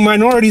beating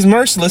minorities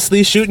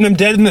mercilessly, shooting them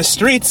dead in the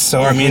streets,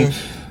 so, I mean...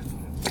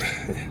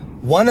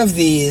 One of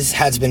these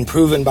has been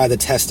proven by the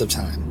test of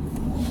time.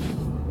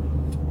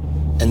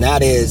 And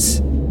that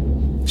is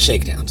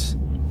shakedowns.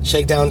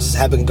 Shakedowns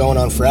have been going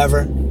on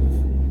forever.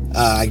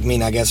 I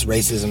guess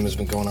racism has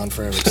been going on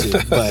forever too.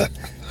 But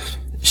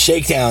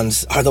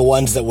shakedowns are the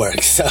ones that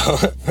work. So,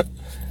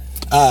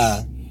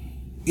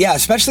 yeah,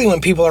 especially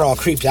when people are all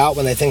creeped out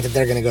when they think that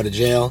they're going to go to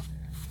jail.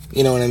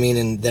 You know what I mean?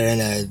 And they're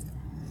in a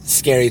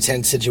scary,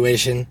 tense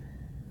situation.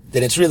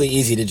 Then it's really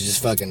easy to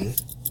just fucking...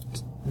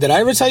 Did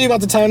I ever tell you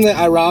about the time that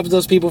I robbed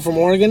those people from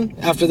Oregon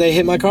after they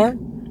hit my car?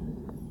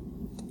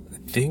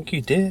 I think you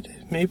did,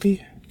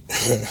 maybe.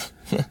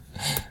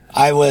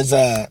 I was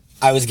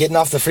getting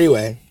off the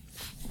freeway,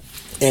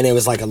 and it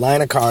was like a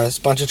line of cars,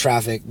 bunch of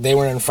traffic. They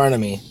were in front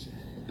of me,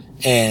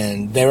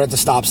 and they were at the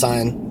stop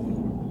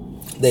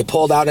sign. They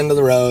pulled out into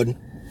the road,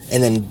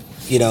 and then,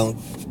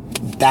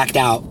 backed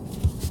out.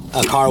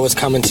 A car was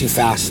coming too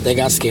fast. They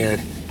got scared,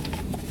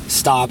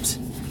 stopped.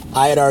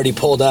 I had already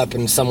pulled up,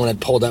 and someone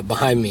had pulled up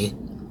behind me.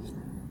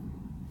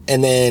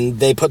 And then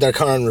they put their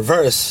car in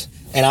reverse,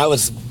 and I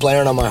was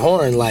blaring on my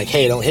horn like,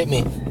 hey, don't hit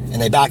me.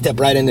 And they backed up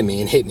right into me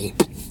and hit me.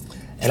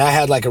 And I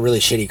had like a really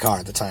shitty car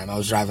at the time. I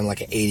was driving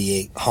like an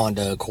 88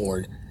 Honda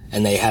Accord,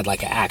 and they had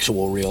like an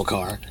actual real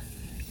car.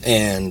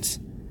 And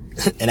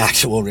an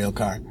actual real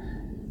car.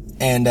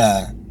 And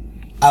I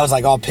was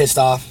like all pissed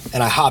off,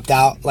 and I hopped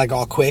out like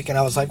all quick, and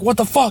I was like, what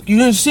the fuck? You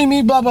didn't see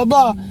me? Blah, blah,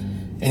 blah.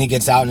 And he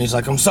gets out and he's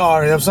like, I'm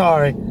sorry.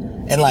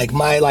 And like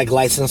my like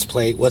license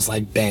plate was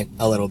like bent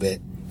a little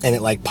bit. And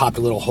it like popped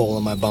a little hole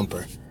in my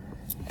bumper.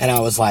 And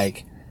I was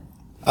like,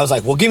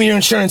 well, give me your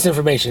insurance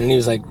information. And he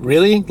was like,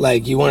 really?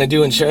 Like, you want to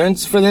do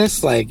insurance for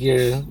this? Like,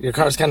 your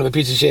car's kind of a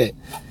piece of shit.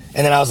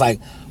 And then I was like,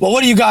 well,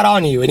 what do you got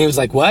on you? And he was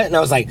like, what? And I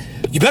was like,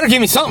 you better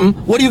give me something.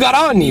 What do you got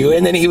on you?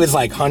 And then he was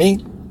like,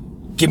 honey,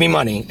 give me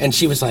money. And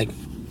she was like,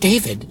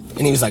 David.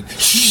 And he was like,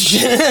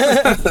 shh.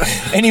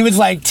 And he was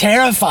like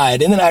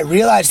terrified. And then I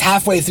realized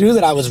halfway through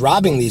that I was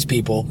robbing these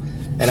people.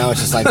 And I was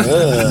just like,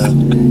 ugh.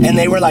 And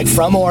they were like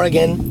from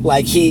Oregon.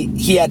 Like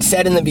he had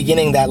said in the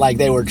beginning that like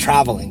they were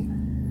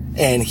traveling.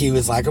 And he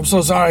was like, I'm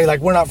so sorry.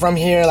 Like, we're not from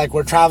here. Like,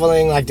 we're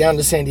traveling like down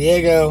to San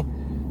Diego.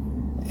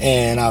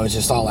 And I was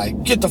just all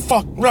like, get the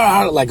fuck,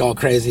 rah, like all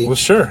crazy. Well,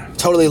 sure.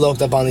 Totally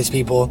loped up on these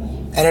people.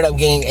 Ended up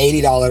getting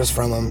 $80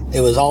 from him.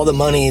 It was all the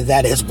money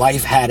that his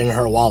wife had in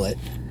her wallet.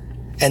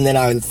 And then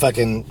I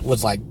fucking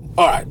was like,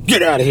 all right,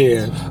 get out of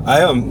here.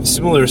 I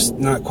similar,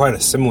 not quite a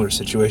similar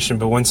situation,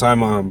 but one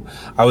time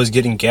I was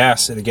getting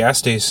gas at a gas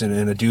station,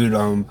 and a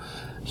dude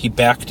he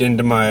backed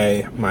into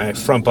my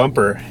front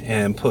bumper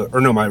and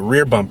my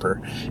rear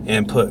bumper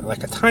and put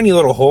like a tiny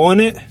little hole in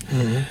it.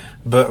 Mm-hmm.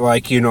 But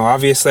like,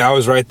 obviously I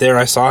was right there.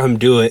 I saw him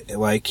do it.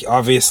 Like,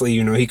 obviously,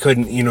 he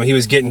couldn't, he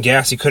was getting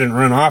gas. He couldn't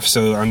run off.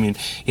 So, I mean,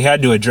 he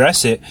had to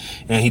address it,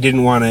 and he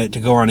didn't want it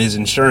to go on his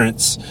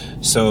insurance.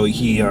 So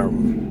he, I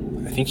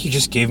think he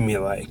just gave me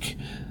like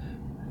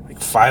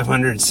 $500,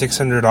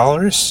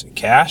 $600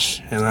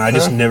 cash, and I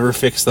just never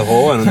fixed the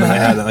hole, and then I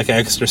had like an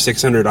extra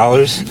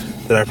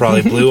 $600 that I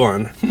probably blew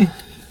on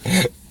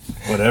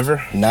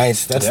whatever.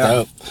 Nice. That's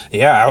dope.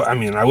 Yeah. I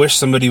mean, I wish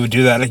somebody would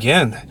do that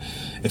again.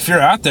 If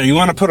you're out there, you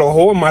want to put a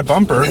hole in my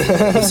bumper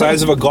the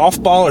size of a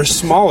golf ball or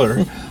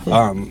smaller,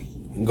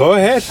 go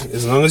ahead.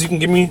 As long as you can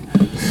give me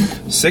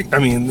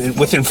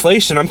with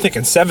inflation, I'm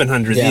thinking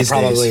 700 these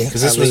days.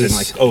 Because this was in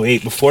like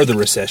 2008, before the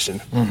recession.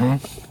 Mm-hmm.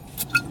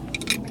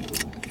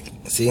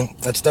 See,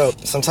 that's dope.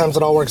 Sometimes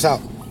it all works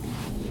out.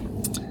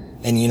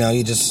 And,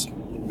 you just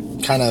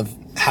kind of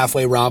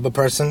halfway rob a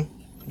person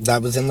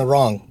that was in the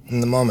wrong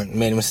in the moment,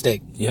 made a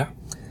mistake. Yeah.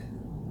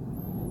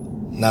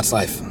 And that's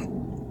life.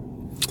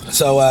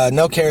 So,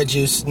 no carrot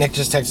juice. Nick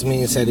just texted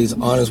me and said he's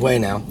on his way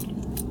now.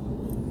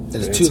 It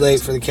is too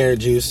late for the carrot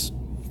juice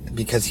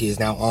because he is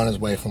now on his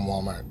way from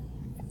Walmart.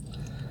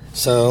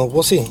 So,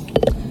 we'll see.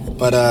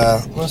 But,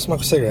 let's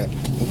smoke a cigarette.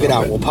 We'll get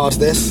out. We'll pause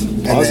this,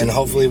 and then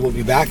hopefully we'll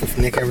be back if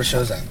Nick ever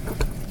shows up.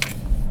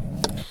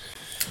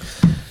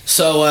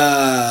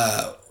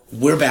 So,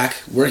 we're back.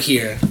 We're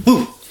here.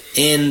 Woo!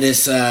 In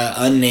this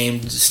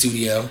unnamed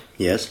studio.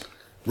 Yes.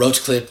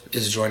 Roach Clip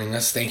is joining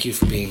us. Thank you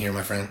for being here,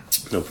 my friend.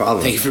 No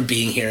problem. Thank you for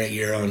being here at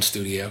your own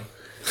studio.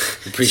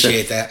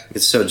 Appreciate that.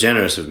 It's so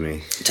generous of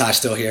me. Ty's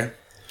still here?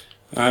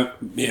 Yeah,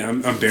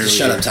 I'm barely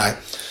Shut up, Ty.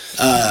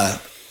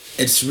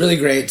 It's really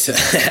great to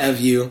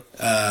have you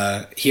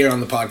here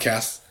on the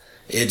podcast.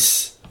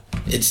 It's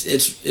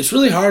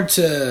really hard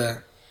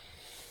to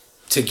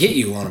get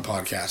you on a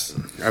podcast.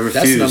 I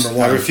refuse. That's number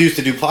one. I refuse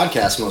to do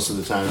podcasts most of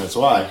the time. That's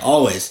why.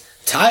 Always.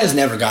 Ty has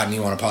never gotten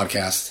you on a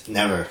podcast.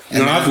 Never.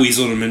 No, I've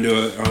weaseled him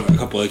into it on a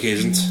couple of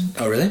occasions.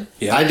 Oh, really?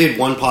 Yeah. I did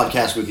one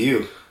podcast with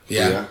you.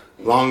 Yeah.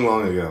 Long,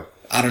 long ago.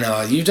 I don't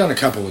know. You've done a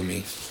couple with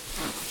me.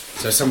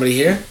 Is there somebody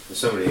here? There's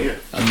somebody here.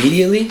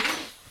 Immediately?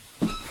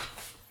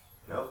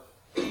 Nope.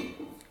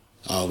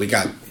 Oh, we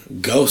got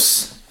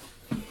ghosts.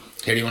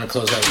 Here, do you want to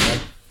close that again?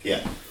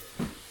 Yeah.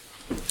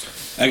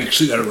 I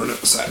actually gotta run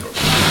outside.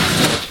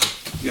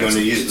 You want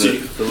to use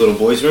the little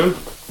boys' room?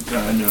 No,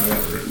 I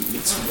gotta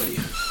meet somebody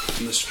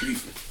in the street.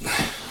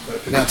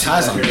 Now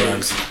Ty's on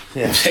drugs.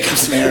 Yeah. Pick up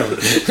some heroin.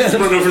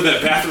 Run over to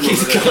that bathroom.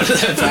 He's over there. going to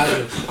that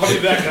bathroom. I'll be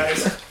back,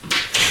 guys.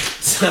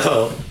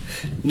 So,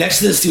 next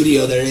to the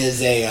studio, there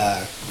is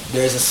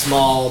a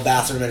small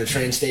bathroom at a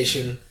train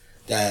station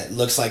that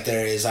looks like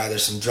there is either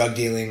some drug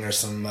dealing or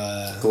some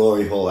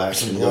Glory hole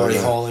action. some glory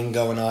holing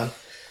going on,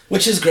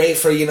 which is great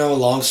for a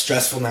long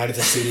stressful night at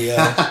the studio.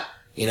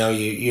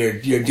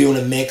 You're doing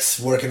a mix,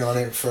 working on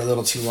it for a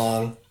little too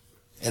long,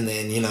 and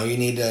then you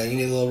need a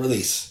little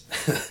release.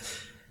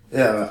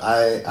 Yeah,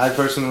 I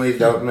personally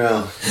don't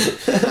know.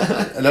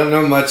 I don't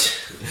know much,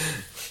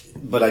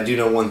 but I do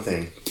know one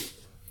thing.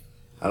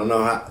 I don't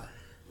know how.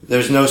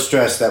 There's no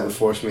stress that would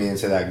force me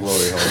into that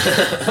glory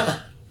hole.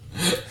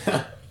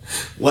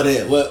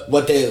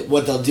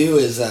 What they'll do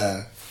is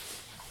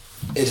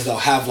they'll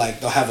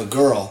have a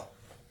girl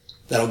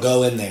that'll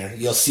go in there.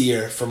 You'll see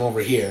her from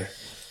over here,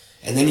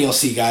 and then you'll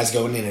see guys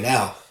going in and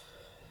out,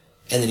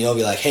 and then you'll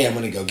be like, "Hey, I'm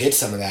gonna go get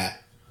some of that."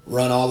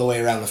 Run all the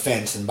way around the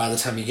fence, and by the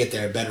time you get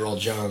there, Bedroll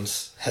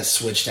Jones has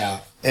switched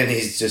out, And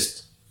he's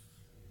just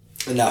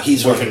and now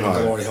he's Working working the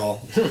hard. glory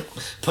hole,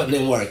 putting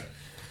in work.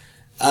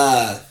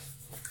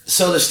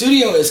 So the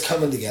studio is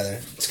coming together.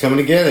 it's coming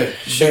together.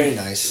 Very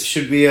nice.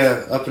 Should be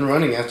up and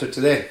running after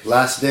today.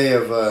 Last day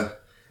of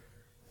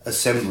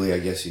assembly, I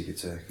guess you could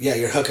say. Yeah,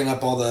 you're hooking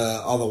up all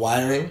the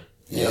wiring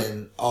Yep.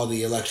 and all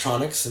the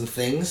electronics and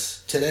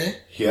things today.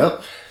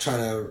 Yep, Trying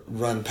to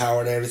run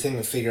power to everything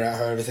and figure out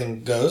how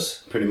everything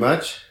goes. pretty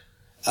much.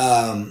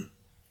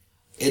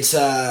 It's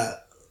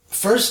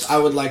first I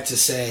would like to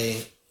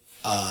say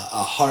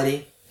a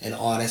hearty and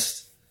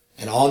honest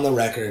and on the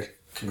record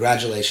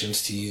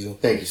congratulations to you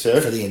Thank you,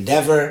 sir. for the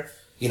endeavor.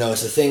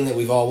 It's a thing that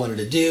we've all wanted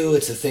to do.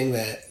 It's a thing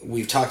that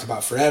we've talked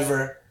about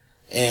forever,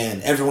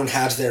 and everyone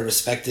has their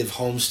respective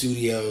home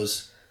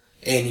studios.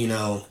 And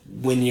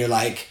when you're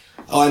like,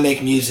 "Oh, I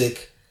make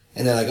music,"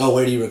 and they're like, "Oh,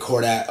 where do you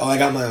record at?" "Oh, I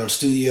got my own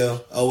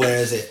studio." "Oh, where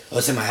is it?" "Oh,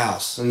 it's in my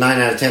house." So 9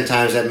 out of 10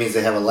 times that means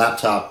they have a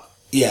laptop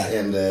Yeah,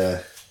 and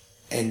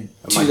and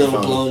a two little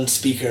microphone. blown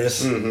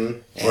speakers.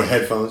 or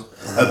headphones,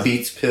 a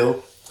Beats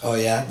pill. Oh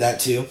yeah, that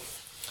too.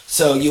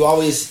 So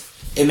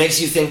it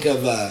makes you think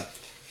of.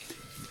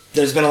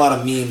 There's been a lot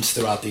of memes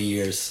throughout the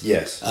years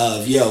Yes.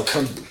 of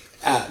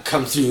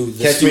come through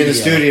the Catch studio. me in the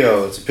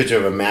studio. It's a picture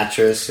of a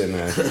mattress and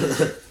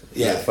a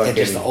Yeah, fucking and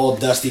just the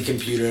old dusty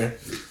computer,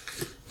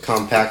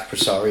 compact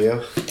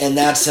Presario. and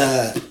that's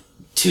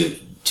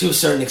to a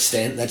certain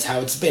extent that's how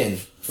it's been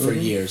for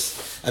years.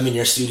 I mean,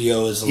 your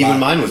studio is a Even lot.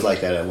 mine was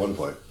like that at one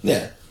point.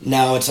 Yeah,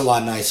 now it's a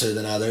lot nicer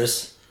than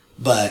others,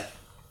 but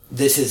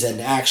this is an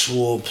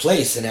actual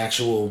place, an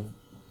actual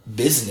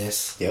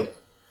business, Yep.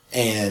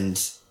 and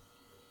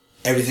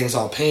everything's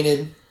all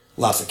painted.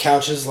 Lots of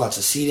couches, lots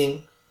of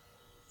seating,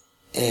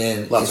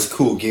 and Lots of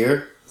cool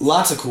gear.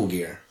 lots of cool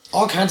gear,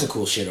 all kinds of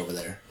cool shit over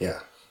there. Yeah.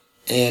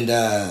 And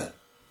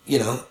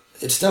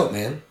it's dope,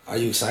 man. Are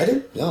you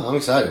excited? Yeah, I'm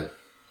excited.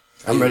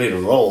 I'm ready to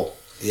roll.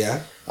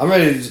 Yeah. I'm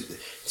ready to...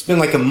 It's been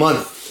like a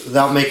month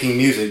without making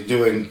music,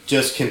 doing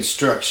just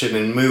construction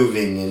and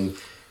moving and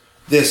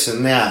this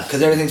and that.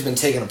 Because everything's been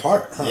taken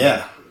apart, huh?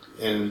 Yeah.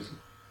 And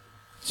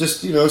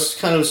just, it's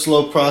kind of a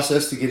slow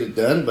process to get it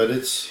done, but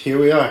here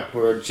we are.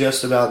 We're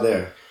just about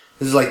there.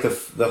 This is like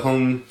the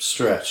home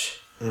stretch.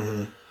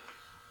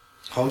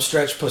 Home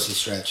stretch, pussy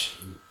stretch.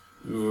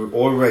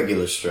 Or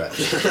regular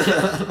stretch.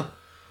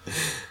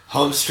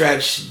 Home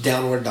stretch,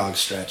 downward dog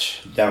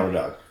stretch. Downward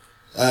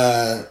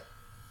dog.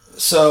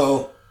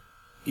 So,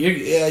 you're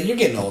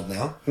getting old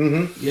now.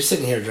 Mm-hmm. You're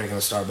sitting here drinking a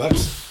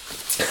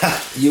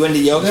Starbucks. You into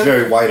yoga? It's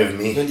very white of You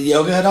me. into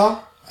yoga at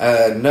all?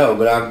 No,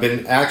 but I've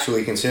been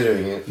actually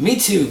considering it. Me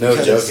too. No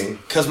joking.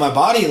 Because my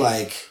body,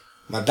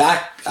 my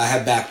back, I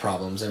have back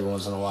problems every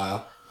once in a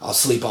while. I'll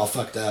sleep all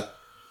fucked up,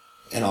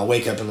 and I'll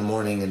wake up in the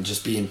morning and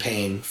just be in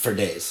pain for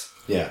days.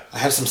 Yeah. I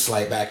have some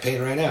slight back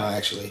pain right now,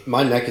 actually.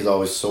 My neck is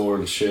always sore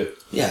and shit.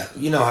 Yeah,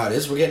 you know how it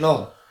is. We're getting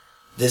old.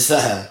 This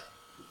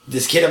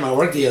kid at my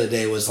work the other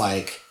day was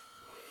like,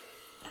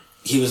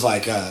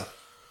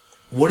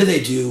 what do they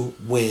do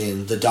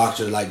when the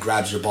doctor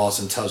grabs your balls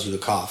and tells you to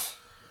cough?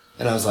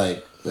 And I was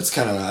like, that's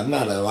kind of, I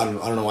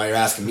don't know why you're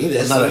asking me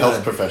this. I'm not a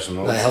health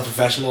professional. Not a health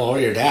professional or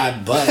your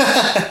dad, but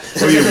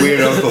Or your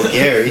weird Uncle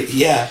Gary.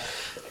 yeah.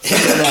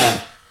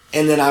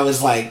 And then I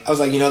was like,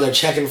 they're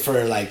checking for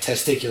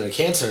testicular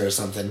cancer or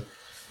something.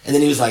 And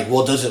then he was like,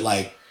 well, does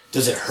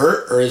it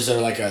hurt, or is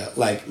there like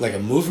a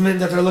movement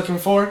that they're looking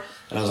for?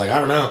 And I was like, I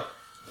don't know.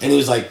 And he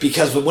was like,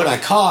 because when I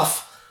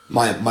cough,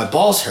 my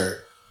balls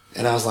hurt.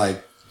 And I was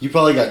like, You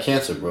probably got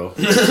cancer, bro.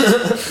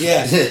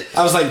 yeah.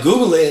 I was like,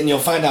 Google it and you'll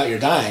find out you're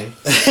dying.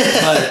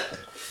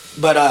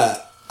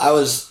 But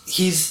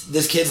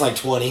this kid's like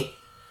 20,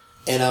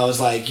 and I was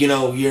like,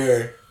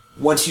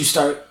 once you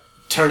start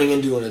turning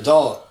into an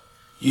adult,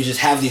 you just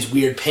have these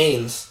weird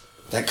pains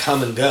that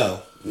come and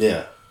go.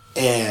 Yeah.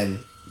 And,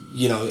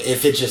 you know,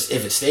 if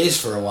it stays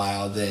for a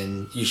while,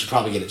 then you should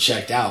probably get it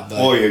checked out.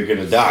 But Or you're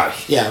gonna die.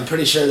 yeah, I'm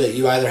pretty sure that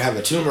you either have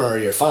a tumor or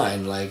you're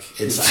fine. Like,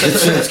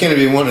 It's gonna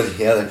be one or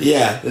the other.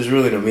 Yeah. There's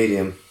really no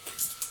medium.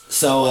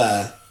 So,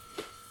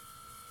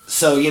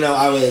 you know,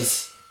 I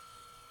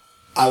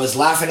was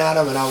laughing at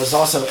him, and I was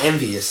also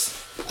envious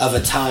of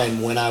a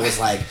time when I was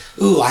like,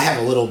 ooh, I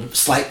have a little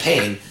slight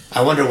pain.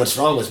 I wonder what's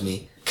wrong with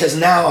me. Because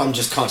now I'm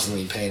just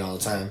constantly in pain all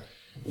the time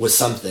with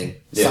something.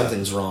 Yeah.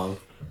 Something's wrong.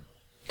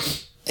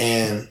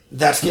 And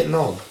that's getting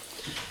old.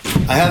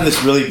 I have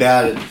this really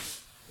bad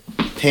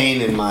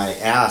pain in my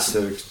ass.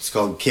 It's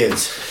called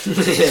kids.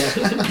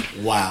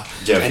 Wow.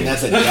 Joking. And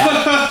that's a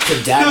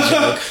dad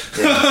joke.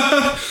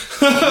 Yeah.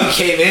 You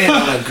came in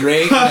on a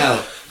great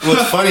note.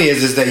 What's funny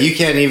is that you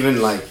can't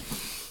even like.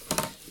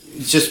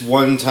 It's just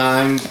one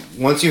time.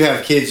 Once you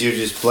have kids, you're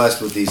just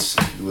blessed with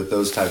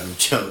those type of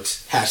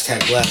jokes.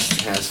 Hashtag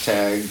blessed.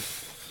 Hashtag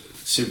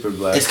super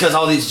blessed. It's because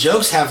all these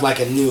jokes have like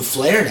a new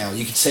flair now.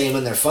 You can say them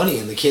and they're funny,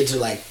 and the kids are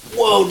like,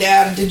 "Whoa,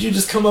 Dad, did you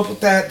just come up with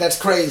that? That's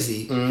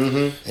crazy."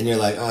 Mm-hmm. And you're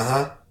like, "Uh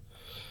huh."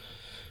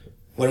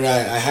 What did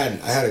I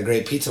had a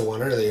great pizza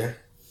one earlier.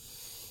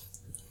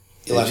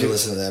 You'll have to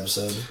listen to the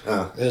episode.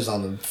 Oh. It was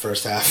on the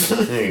first half.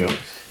 There you go.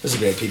 It was a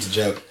great pizza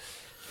joke.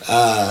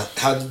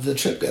 How did the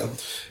trip go?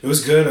 It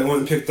was good. I went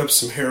and picked up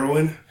some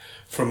heroin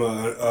from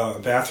a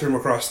bathroom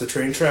across the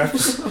train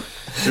tracks.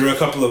 There were a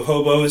couple of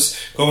hobos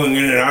going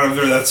in and out of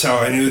there. That's how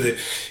I knew that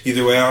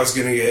either way I was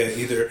going to get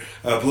either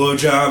a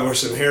blowjob or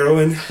some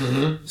heroin.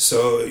 Mm-hmm.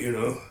 So, you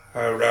know,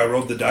 I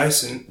rolled the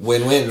dice and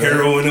Win-win. Right?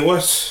 heroin it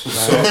was.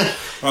 So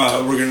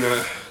we're going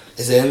to...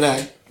 Is it in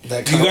that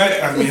You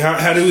guys, I mean,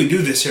 how do we do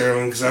this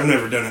heroin? Because I've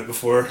never done it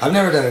before. I've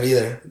never done it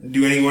either.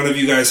 Do any one of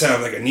you guys have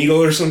like a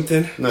needle or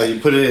something? No, you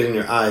put it in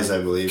your eyes, I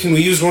believe. Can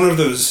we use one of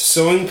those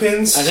sewing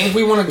pins? I think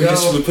we want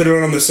to We put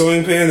it on the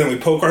sewing pin and then we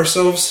poke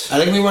ourselves. I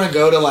think we want to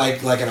go to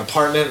like an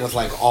apartment with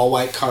like all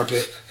white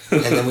carpet,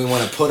 and then we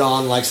want to put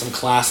on like some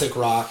classic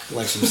rock,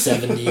 like some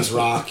 70s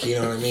rock. You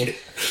know what I mean?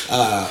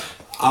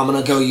 I'm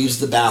gonna go use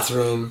the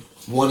bathroom.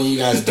 One of you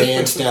guys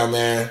dance down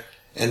there,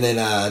 and then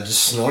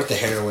just snort the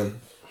heroin.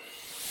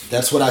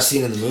 That's what I've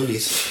seen in the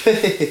movies.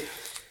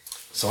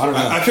 So I don't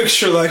know. I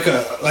picture like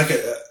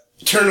a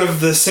turn of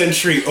the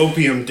century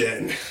opium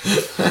den.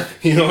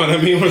 You know what I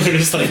mean? Where they're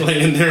just like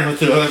laying there with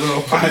their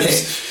little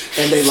pipes.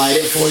 And they light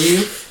it for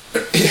you.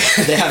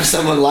 They have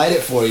someone light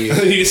it for you.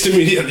 You just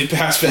immediately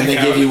pass back And they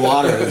out. give you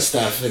water and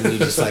stuff, and you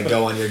just like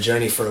go on your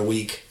journey for a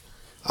week.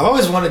 I've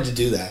always wanted to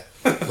do that.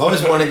 I've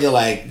always wanted to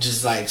like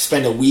just like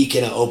spend a week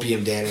in an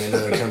opium den in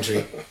another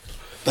country.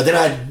 But then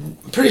I'm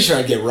pretty sure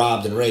I'd get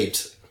robbed and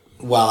raped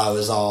while I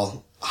was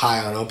all high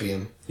on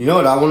opium. You know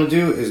what I want to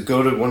do is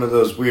go to one of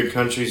those weird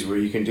countries where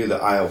you can do the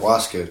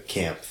ayahuasca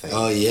camp thing.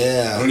 Oh I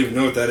yeah, don't even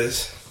know what that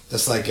is.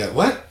 that's like a,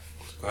 what?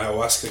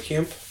 Ayahuasca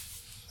camp?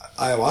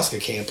 Ayahuasca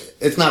camp.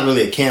 It's not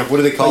really a camp. What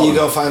do they call Oh, you it?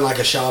 go find like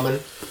a shaman.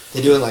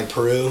 They do it in like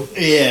Peru,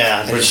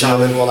 Yeah. and the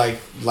shaman will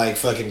like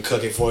fucking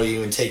cook it for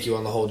you and take you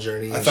on the whole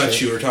journey. And I thought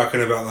shit. you were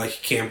talking about like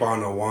Camp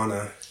on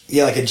Awana.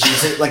 Yeah, like a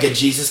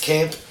Jesus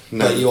camp,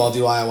 No. but you all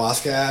do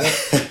ayahuasca at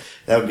it.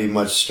 That would be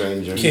much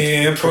stranger.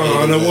 Camp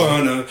on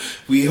Awana,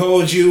 we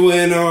hold you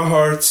in our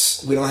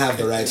hearts. We don't have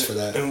the rights for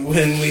that. And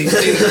when we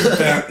think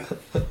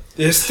about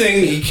this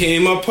thing, he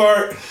came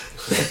apart.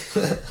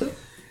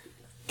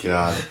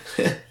 God.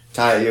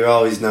 Ty, you're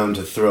always known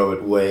to throw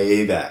it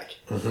way back.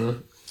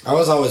 I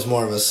was always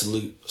more of a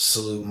salute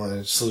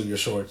your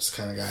shorts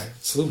kind of guy.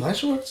 Salute my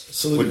shorts?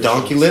 Salute With your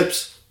donkey shorts.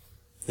 lips?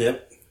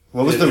 Yep.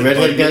 What was the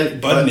redhead guy?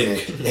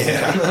 Budnick.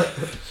 Yeah.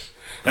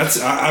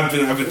 That's I've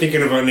been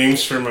thinking about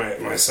names for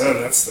my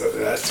son. That's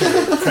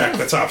gonna crack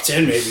the top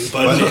 10 maybe.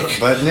 Budnick.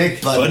 Budnick?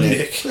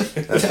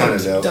 Budnick. That's kind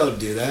of dope. Don't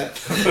do that.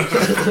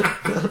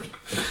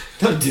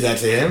 Don't do that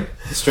to him.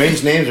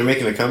 Strange names are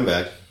making a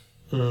comeback.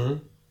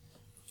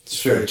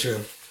 It's very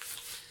true.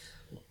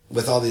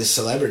 With all these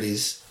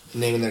celebrities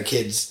naming their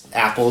kids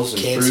Apples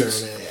and Cancer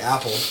fruits and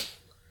Apple.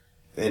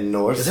 in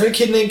North. Is there a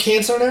kid named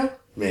Cancer now?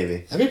 Maybe.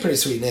 That'd be a pretty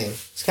sweet name.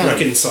 It's kind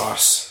Brecon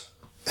sauce.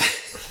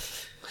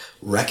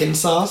 Reckon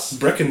sauce?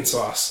 Brecon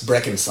sauce.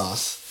 Brecken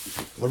sauce.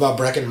 What about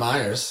Brecken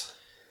Myers?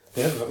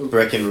 Yeah. of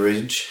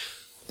Breckenridge.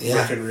 Yeah.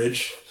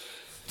 Breckenridge.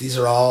 These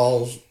are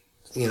all,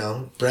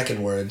 Brecken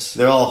words.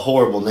 They're all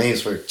horrible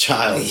names for a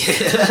child.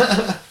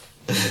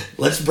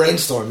 Let's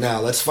brainstorm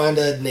now. Let's find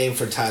a name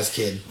for Ty's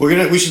kid.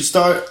 We should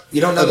start. You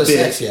don't know a the bit.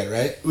 sex yet,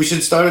 right? We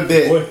should start a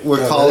bit What?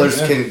 where Oh, callers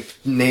really?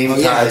 can name Oh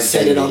yeah, Ty's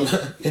set it baby.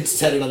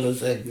 on the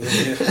thing.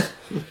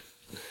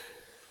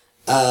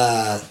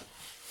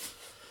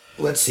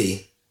 Let's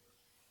see.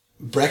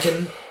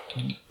 Breckenridge,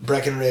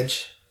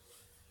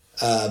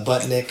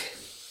 Butnick.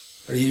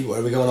 Are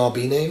we going all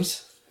B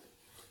names?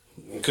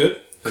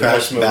 Good.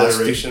 Crash Some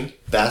alliteration.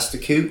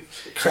 Bandicoot.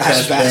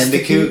 Crash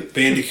Bandicoot.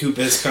 Bandicoot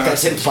Biscoff.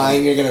 That's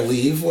implying you're gonna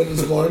leave when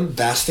he's born.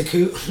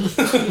 Basticoot.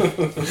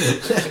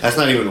 That's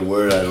not even a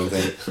word, I don't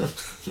think.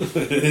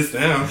 It is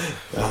now.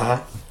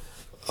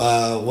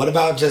 What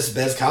about just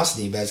Bez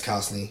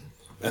Costney?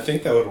 I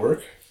think that would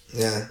work.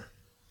 Yeah.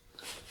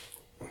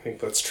 I think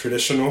that's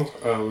traditional.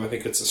 I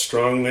think it's a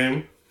strong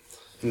name.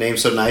 Name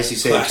so nice you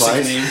say it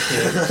Classic twice. name.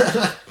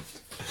 Yeah.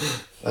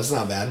 That's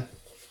not bad.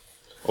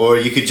 Or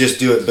you could just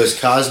do it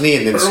Bezkosny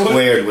and then Or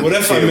squared with what the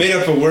if two. I made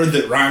up a word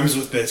that rhymes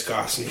with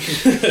Bezkosny?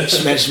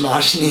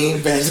 Shmeshmashny,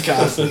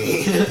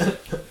 Bezkosny.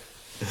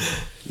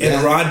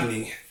 And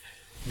Rodney.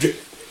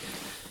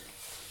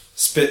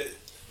 Spit.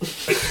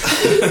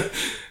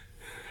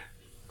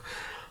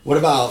 What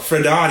about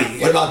Fredotti.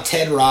 What about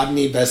Ted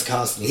Rodney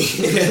Bezkosny?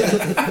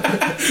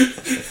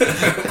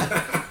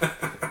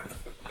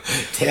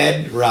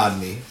 Ted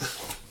Rodney.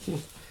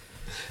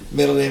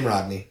 Middle name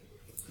Rodney.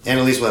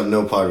 Annalise will have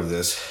no part of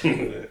this.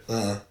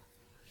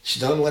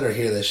 Don't let her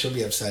hear this. She'll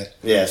be upset.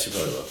 Yeah, she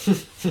probably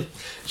will.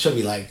 She'll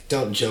be like,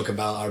 "Don't joke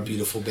about our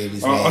beautiful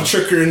baby's I'll name."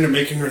 trick her into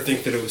making her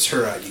think that it was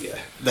her idea.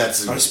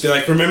 That's I'll just be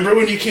like, remember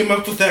when you came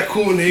up with that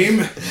cool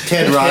name?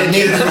 Ted Rodney.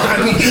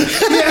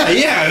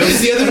 Yeah, it was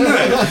the other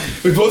night.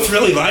 We both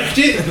really liked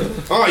it.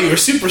 Oh, you were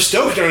super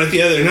stoked on it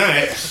the other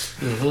night.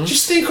 Mm-hmm.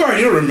 Just think hard,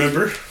 you'll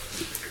remember.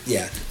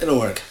 Yeah, it'll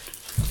work.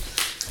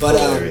 But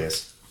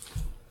Hilarious.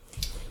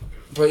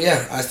 but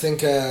yeah, I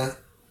think. Is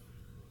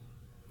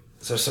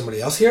there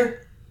somebody else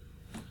here,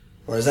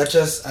 or is that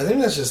just? I think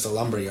that's just a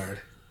lumberyard.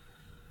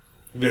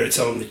 You better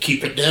tell him to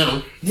keep it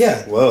down.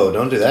 Yeah. Whoa,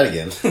 don't do that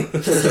again.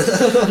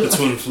 That's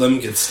when phlegm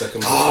gets stuck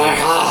in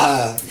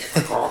my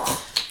throat.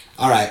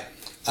 All right.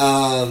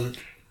 I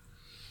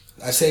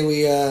say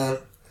we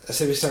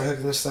start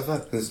hooking this stuff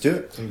up Let's do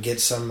it. and get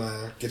some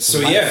So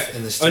life yeah,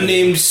 in the studio.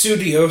 unnamed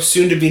studio,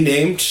 soon to be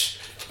named.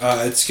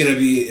 It's gonna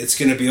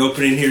be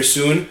opening here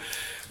soon.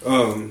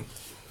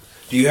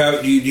 Do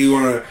you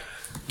want to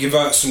give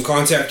out some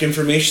contact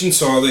information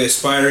so all the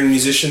aspiring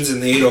musicians in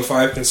the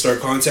 805 can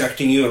start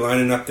contacting you and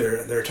lining up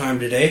their time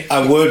today?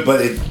 I would, but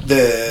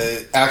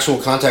the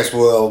actual contacts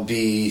will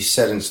be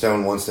set in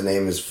stone once the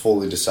name is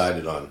fully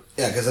decided on.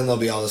 Yeah, because then there'll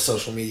be all the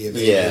social media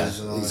pages Yeah,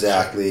 and all that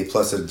exactly.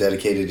 Plus a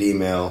dedicated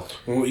email.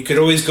 Well, you could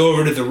always go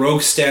over to the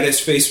Rogue Status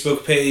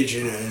Facebook page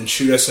and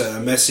shoot us a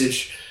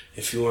message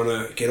if you want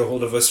to get a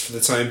hold of us for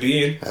the time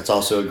being. That's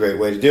also a great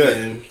way to do it.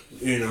 And,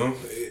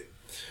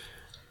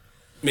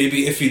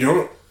 maybe if you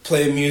don't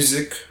play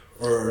music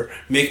or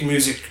make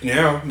music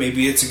now,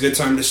 maybe it's a good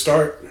time to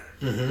start.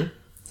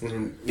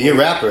 Be a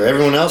rapper.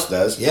 Everyone else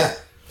does. Yeah.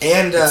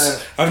 And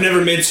I've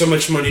never made so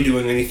much money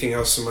doing anything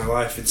else in my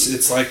life.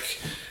 It's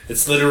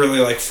literally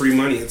like free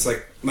money. It's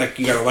like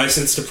you got a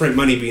license to print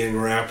money being a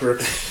rapper.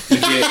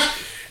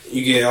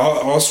 You get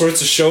all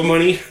sorts of show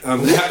money.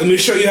 Let me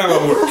show you how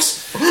it works.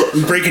 Let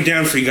me break it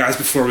down for you guys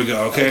before we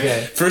go,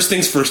 okay? First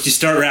things first, you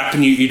start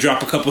rapping, you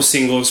drop a couple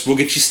singles. We'll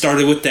get you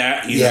started with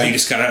that. You know, you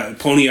just gotta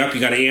pony up, you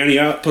gotta ante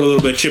up, put a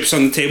little bit of chips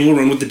on the table,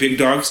 run with the big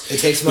dogs. It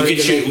takes money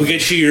We'll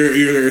get you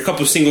your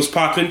couple singles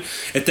popping.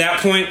 At that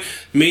point,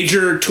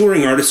 major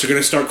touring artists are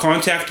gonna start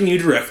contacting you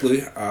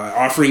directly,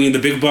 offering you the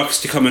big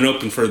bucks to come and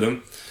open for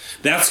them.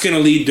 That's going to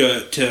lead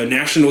to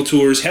national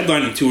tours,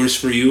 headlining tours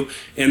for you,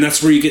 and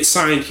that's where you get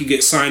signed. You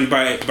get signed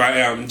by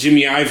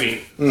Jimmy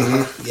Iovine.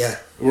 Mm-hmm. Yeah,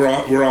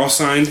 we're all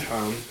signed,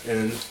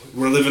 and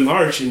we're living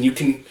large, and you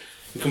can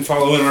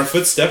follow in our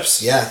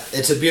footsteps. Yeah,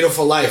 it's a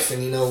beautiful life,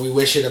 and we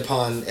wish it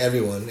upon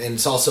everyone. And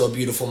it's also a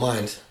beautiful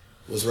mind.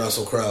 Was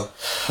Russell Crowe?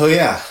 Oh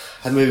yeah,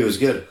 that movie was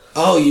good.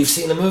 Oh, you've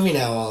seen the movie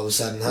now all of a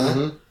sudden, huh?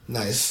 Mm-hmm.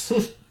 Nice.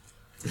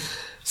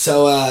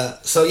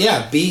 So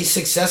yeah, be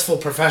successful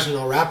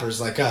professional rappers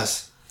like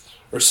us.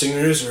 Or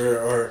singers,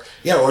 or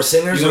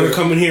singers. You want to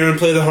come in here and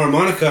play the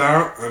harmonica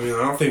out? I mean, I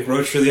don't think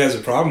Roach really has a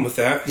problem with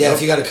that. Yeah,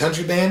 if you got a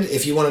country band,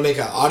 if you want to make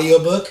an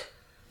audiobook,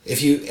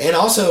 if you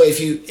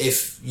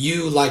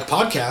like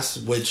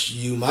podcasts, which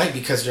you might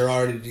because you're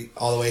already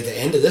all the way at the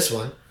end of this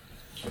one.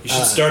 You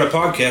should start a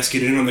podcast,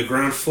 get in on the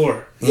ground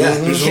floor. Yeah.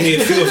 There's only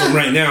a few of them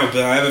right now,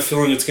 but I have a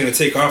feeling it's going to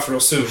take off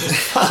real soon.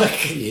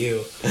 Fuck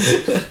you.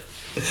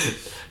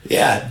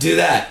 Yeah, do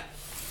that.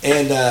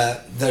 And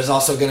there's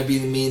also going to be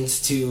the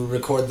means to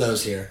record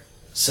those here.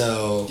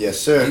 So Yes,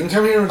 sir. you can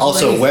come here and record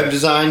Also, anything. web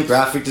design,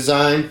 graphic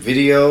design,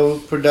 video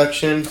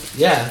production.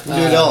 Yeah. Do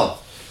it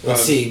all.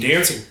 Let's see.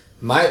 Dancing.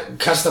 My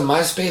custom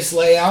MySpace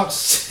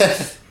layouts.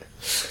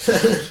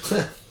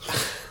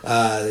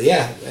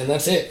 Yeah, and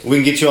that's it. We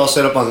can get you all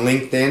set up on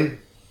LinkedIn.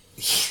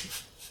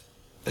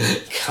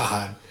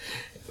 God.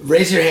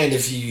 Raise your hand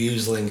if you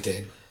use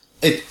LinkedIn.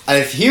 I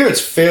hear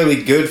it's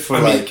fairly good for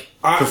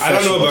I don't know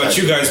professional about type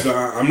you guys, people.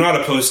 but I'm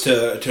not opposed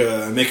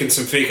to making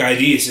some fake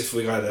IDs if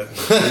we gotta.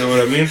 You know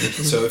what I mean?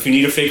 So if you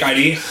need a fake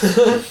ID,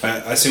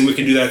 I assume we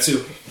can do that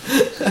too.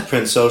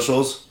 Print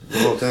socials, the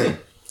whole thing.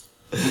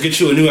 We'll get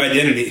you a new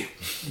identity.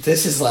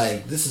 This is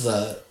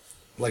a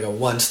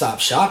one-stop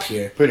shop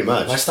here. Pretty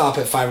much. Why stop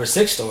at 5 or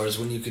 6 stores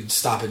when you could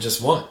stop at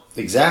just one?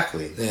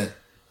 Exactly. Yeah.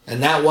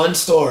 And that one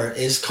store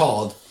is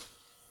called...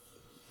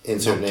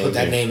 Insert name. Put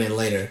that here. name in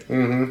later.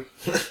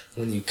 Mm-hmm.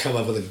 When you come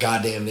up with a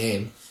goddamn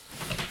name.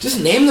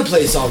 Just name the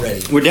place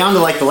already. We're down to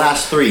the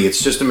last 3.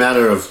 It's just a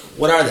matter of...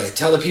 What are they?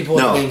 Tell the people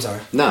what No. the names are.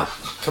 No.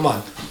 Come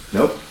on.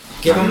 Nope.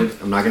 Give them...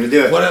 I'm not going to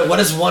do it. What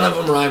does one of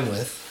them rhyme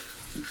with?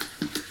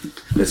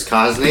 Miss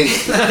Cosney.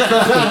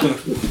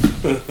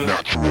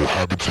 Natural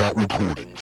Habitat Recordings.